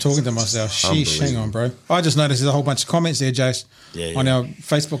me. I'm talking to myself. Sheesh, hang on, bro. I just noticed there's a whole bunch of comments there, Jace, on our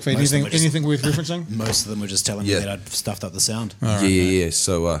Facebook feed. Anything worth referencing? Most of them were just telling me that I'd stuffed up the sound. Yeah.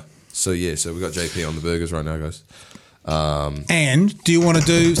 So we got JP on the burgers right now, guys. And do you want to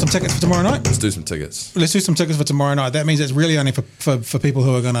do some tickets for tomorrow night? Let's do some tickets. Let's do some tickets for tomorrow night. That means it's really only for people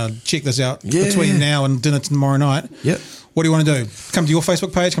who are going to check this out between now and dinner tomorrow night. Yep. What do you want to do? Come to your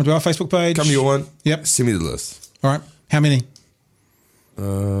Facebook page? Come to our Facebook page? Come to your one. Yep. Send me the list. All right. How many?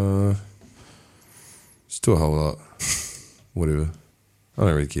 Just do a whole lot. Whatever. I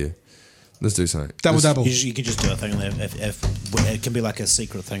don't really care. Let's do something. Double. You could just do a thing that if it can be like a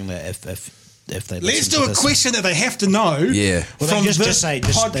secret thing that if they let's do a question that they have to know. Yeah. Well, from just say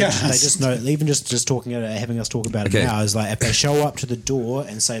podcast. They just know. Even just talking about it, having us talk about it now is like if they show up to the door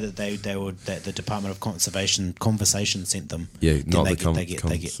and say that that the Department of Conversation sent them. Yeah, not they the get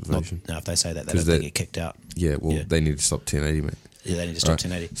conversation. if they say that, they get kicked out. Yeah. Well, they need to stop 1080, mate. Yeah, they need to stop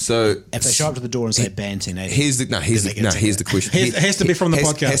 1080. So if they show up to the door and say ban 1080, here's the question. It has to be from the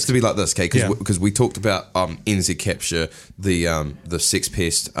podcast. It has to be like this, okay? Because we talked about NZ Capture, the sex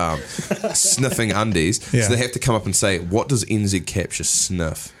pest sniffing undies. Yeah. So they have to come up and say, what does NZ Capture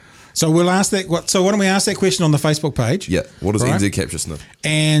sniff? So we'll ask that. So why don't we ask that question on the Facebook page? Yeah. What does NZ Capture sniff?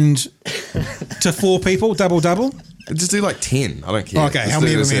 And to 4 people, double. Just do like 10. I don't care. Okay. How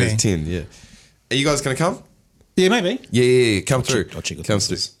many? 10. Yeah. Are you guys gonna come? Yeah, maybe. Yeah. Come through. I'll check with come the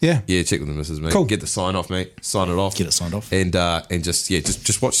through. missus. Yeah, check with the missus, mate. Cool. Get the sign off, mate. Sign it off. Get it signed off. And just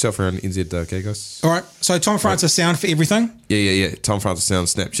watch yourself around NZ, okay, guys? All right. So Tom Francis sound for everything. Yeah. Tom Francis sound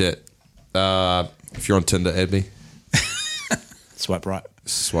Snapchat. If you're on Tinder, add me. Swipe right.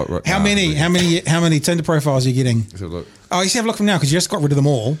 How many Tinder profiles are you getting? Let's have a look. Oh, you should have a look from now because you just got rid of them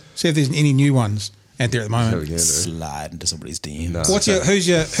all. See if there's any new ones out there at the moment. Slide into somebody's DMs. No. Who's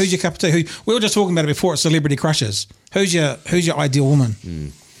your cup of tea? We were just talking about it before. It's celebrity crushes. Who's your ideal woman?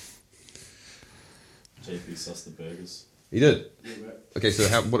 JP sussed the burgers. You did? Yeah, right. Okay, so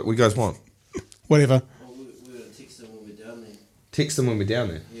what do you guys want? Whatever. Oh, we're going to text them when we're down there. Text them when we're down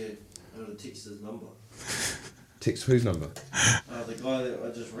there? Yeah, I'm going to text his number. Text whose number? The guy that I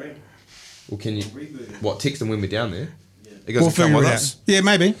just rang. Well, can you... What, text them when we're down there? Yeah. You guys will come with us? Yeah,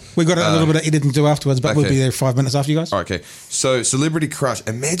 maybe. We got a little bit of editing to do afterwards, but we'll be there 5 minutes after you guys. Okay, so celebrity crush.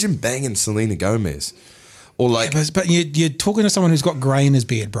 Imagine banging Selena Gomez. Or like... Yeah, but you're talking to someone who's got grey in his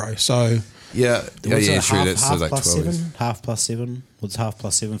beard, bro, so... Yeah, true. That's half like plus 12 7? Half plus 7? What's half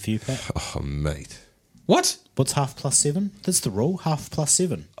plus 7 for you, Pat? Oh, mate. What? What's half plus 7? That's the rule. Half plus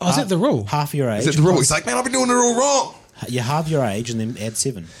 7. Oh, is that the rule? Half your age. Is that the rule? He's like, man, I've been doing it all wrong. You halve your age and then add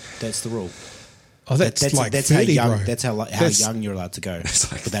 7. That's the rule. Oh, that's like that's 30, how young. bro. That's how young you're allowed to go.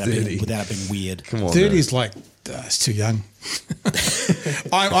 It's like without it being weird. Come on, 30 is like it's too young.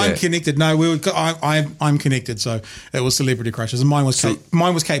 I'm connected. No, I'm connected. So it was Celebrity Crushes, and mine was Kate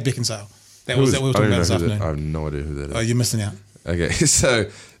Beckinsale. That was we were talking about this afternoon. I have no idea who that is. Oh, you're missing out. Okay, so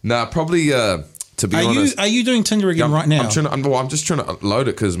probably to be honest, are you doing Tinder again right now? I'm just trying to load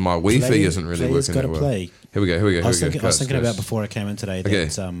it because my Wi-Fi isn't really working that well. Play. Here we go. I was thinking about before I came in today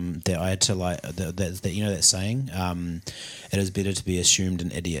that I had to that you know that saying, it is better to be assumed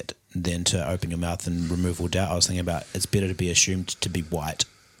an idiot than to open your mouth and remove all doubt. I was thinking about it's better to be assumed to be white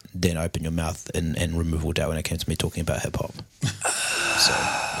than open your mouth and remove all doubt when it came to me talking about hip hop. So.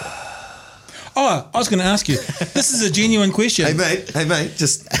 Yeah. Oh, I was going to ask you. This is a genuine question. Hey mate,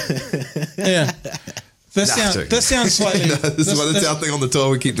 just yeah. This sounds slightly. No, this is our thing on the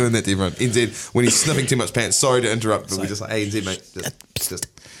tour. We keep doing that to everyone. NZ, when he's sniffing too much pants. Sorry to interrupt, but we're just like, hey NZ mate, just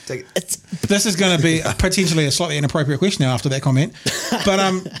take it. This is going to be potentially a slightly inappropriate question now after that comment.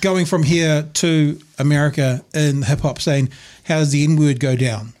 But going from here to America in the hip hop scene, how does the N-word go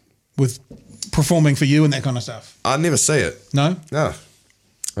down with performing for you and that kind of stuff? I never say it. No,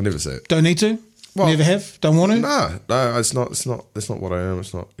 I never say it. Don't need to. Well, never have. Don't want to. No. It's not what I am.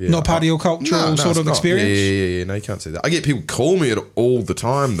 It's not. Yeah, not part of your cultural sort of experience. Yeah. No, you can't say that. I get people call me it all the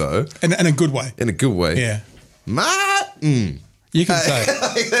time though. In a good way. In a good way. Yeah. Matt. You can say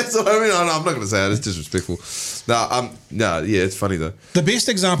it. That's what I mean. I'm not going to say it. It's disrespectful. Yeah, it's funny though. The best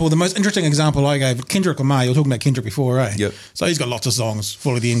example, the most interesting example I gave, Kendrick Lamar. You were talking about Kendrick before, eh? Yep. So he's got lots of songs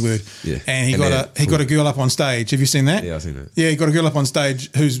full of the N-word. Yeah. And he got a girl up on stage. Have you seen that? Yeah, I've seen that. Yeah, he got a girl up on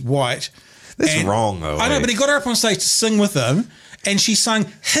stage who's white. That's wrong though. I know, but he got her up on stage to sing with him. And she sung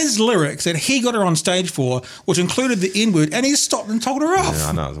his lyrics that he got her on stage for, which included the N-word, and he stopped and told her off. Yeah,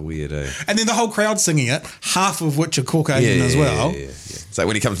 I know, it's weird, eh? And then the whole crowd singing it, half of which are Caucasian as well. Yeah. It's like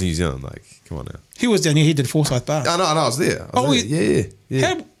when he comes to New Zealand, like, come on now. He was down here, he did Forsyth Bar. I know, I was there.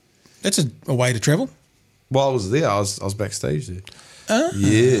 Yeah. That's a way to travel. While I was there, I was backstage there.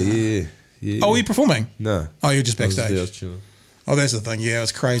 Yeah. Oh, were you performing? No. Oh, you were just backstage? I was chilling. Oh, that's the thing. Yeah, it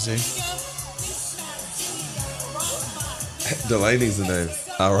was crazy. Delaney's the name.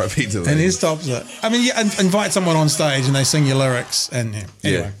 R.I.P. Delaney. And he stops it. I mean, you invite someone on stage and they sing your lyrics. And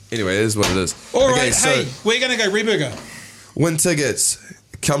anyway. Anyway, it is what it is. All right, hey, we're going to go Reburger. Win tickets.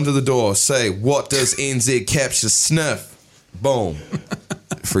 Come to the door. Say, what does NZ capture sniff? Boom.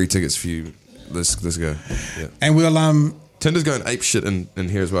 Free tickets for you. Let's go. Yeah. And we'll... Tinder's going ape shit in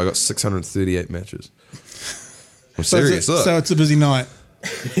here as well. I got 638 matches. I'm serious. So it's a busy night.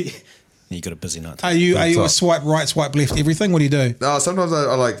 You got a busy night. Are you a swipe right, swipe left, everything? What do you do? No, sometimes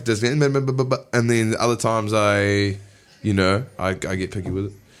I like just, and then other times I get picky with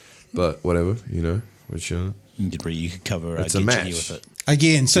it. But whatever, we're chilling. You could cover it's a match with it.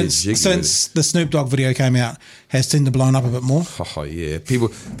 Again, since the Snoop Dogg video came out, has Tinder blown up a bit more? Oh yeah,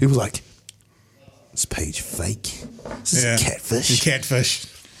 people like, this page fake. This is catfish. It's catfish.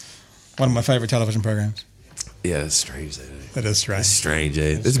 One of my favourite television programs. Yeah, it's strange. It is strange. It's strange,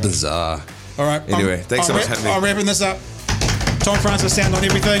 eh? It's bizarre. All right. Anyway, thanks so much for having me. I'm wrapping this up. Tom Francis, sound on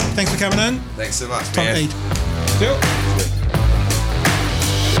everything. Thanks for coming in. Thanks so much, Tom man.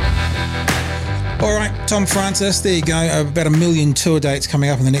 All right, Tom Francis, there you go. About 1 million tour dates coming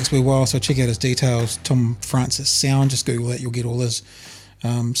up in the next wee while, so check out his details. Tom Francis Sound, just Google that, you'll get all his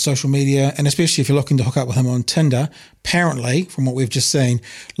social media, and especially if you're looking to hook up with him on Tinder, apparently, from what we've just seen,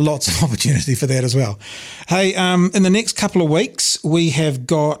 lots of opportunity for that as well. Hey, in the next couple of weeks, we have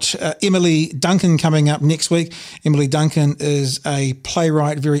got Emily Duncan coming up next week. Emily Duncan is a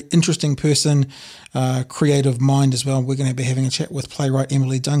playwright, very interesting person, creative mind as well. We're going to be having a chat with playwright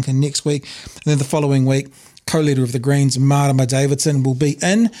Emily Duncan next week. And then the following week, co-leader of the Greens, Marama Davidson, will be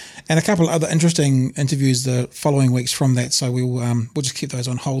in, and a couple of other interesting interviews the following weeks from that. So we'll just keep those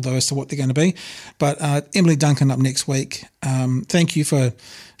on hold though as to what they're going to be. But Emily Duncan up next week. Thank you for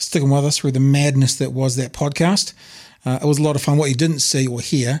sticking with us through the madness that was that podcast. It was a lot of fun. What you didn't see or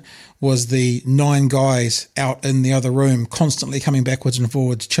hear was the 9 guys out in the other room constantly coming backwards and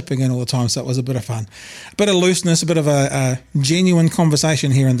forwards, chipping in all the time. So it was a bit of fun. A bit of looseness, a bit of a genuine conversation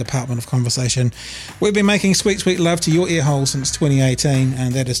here in the Department of Conversation. We've been making sweet, sweet love to your ear hole since 2018,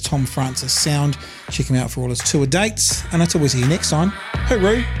 and that is Tom Francis Sound. Check him out for all his tour dates. And until we see you next time,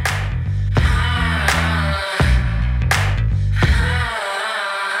 hooroo.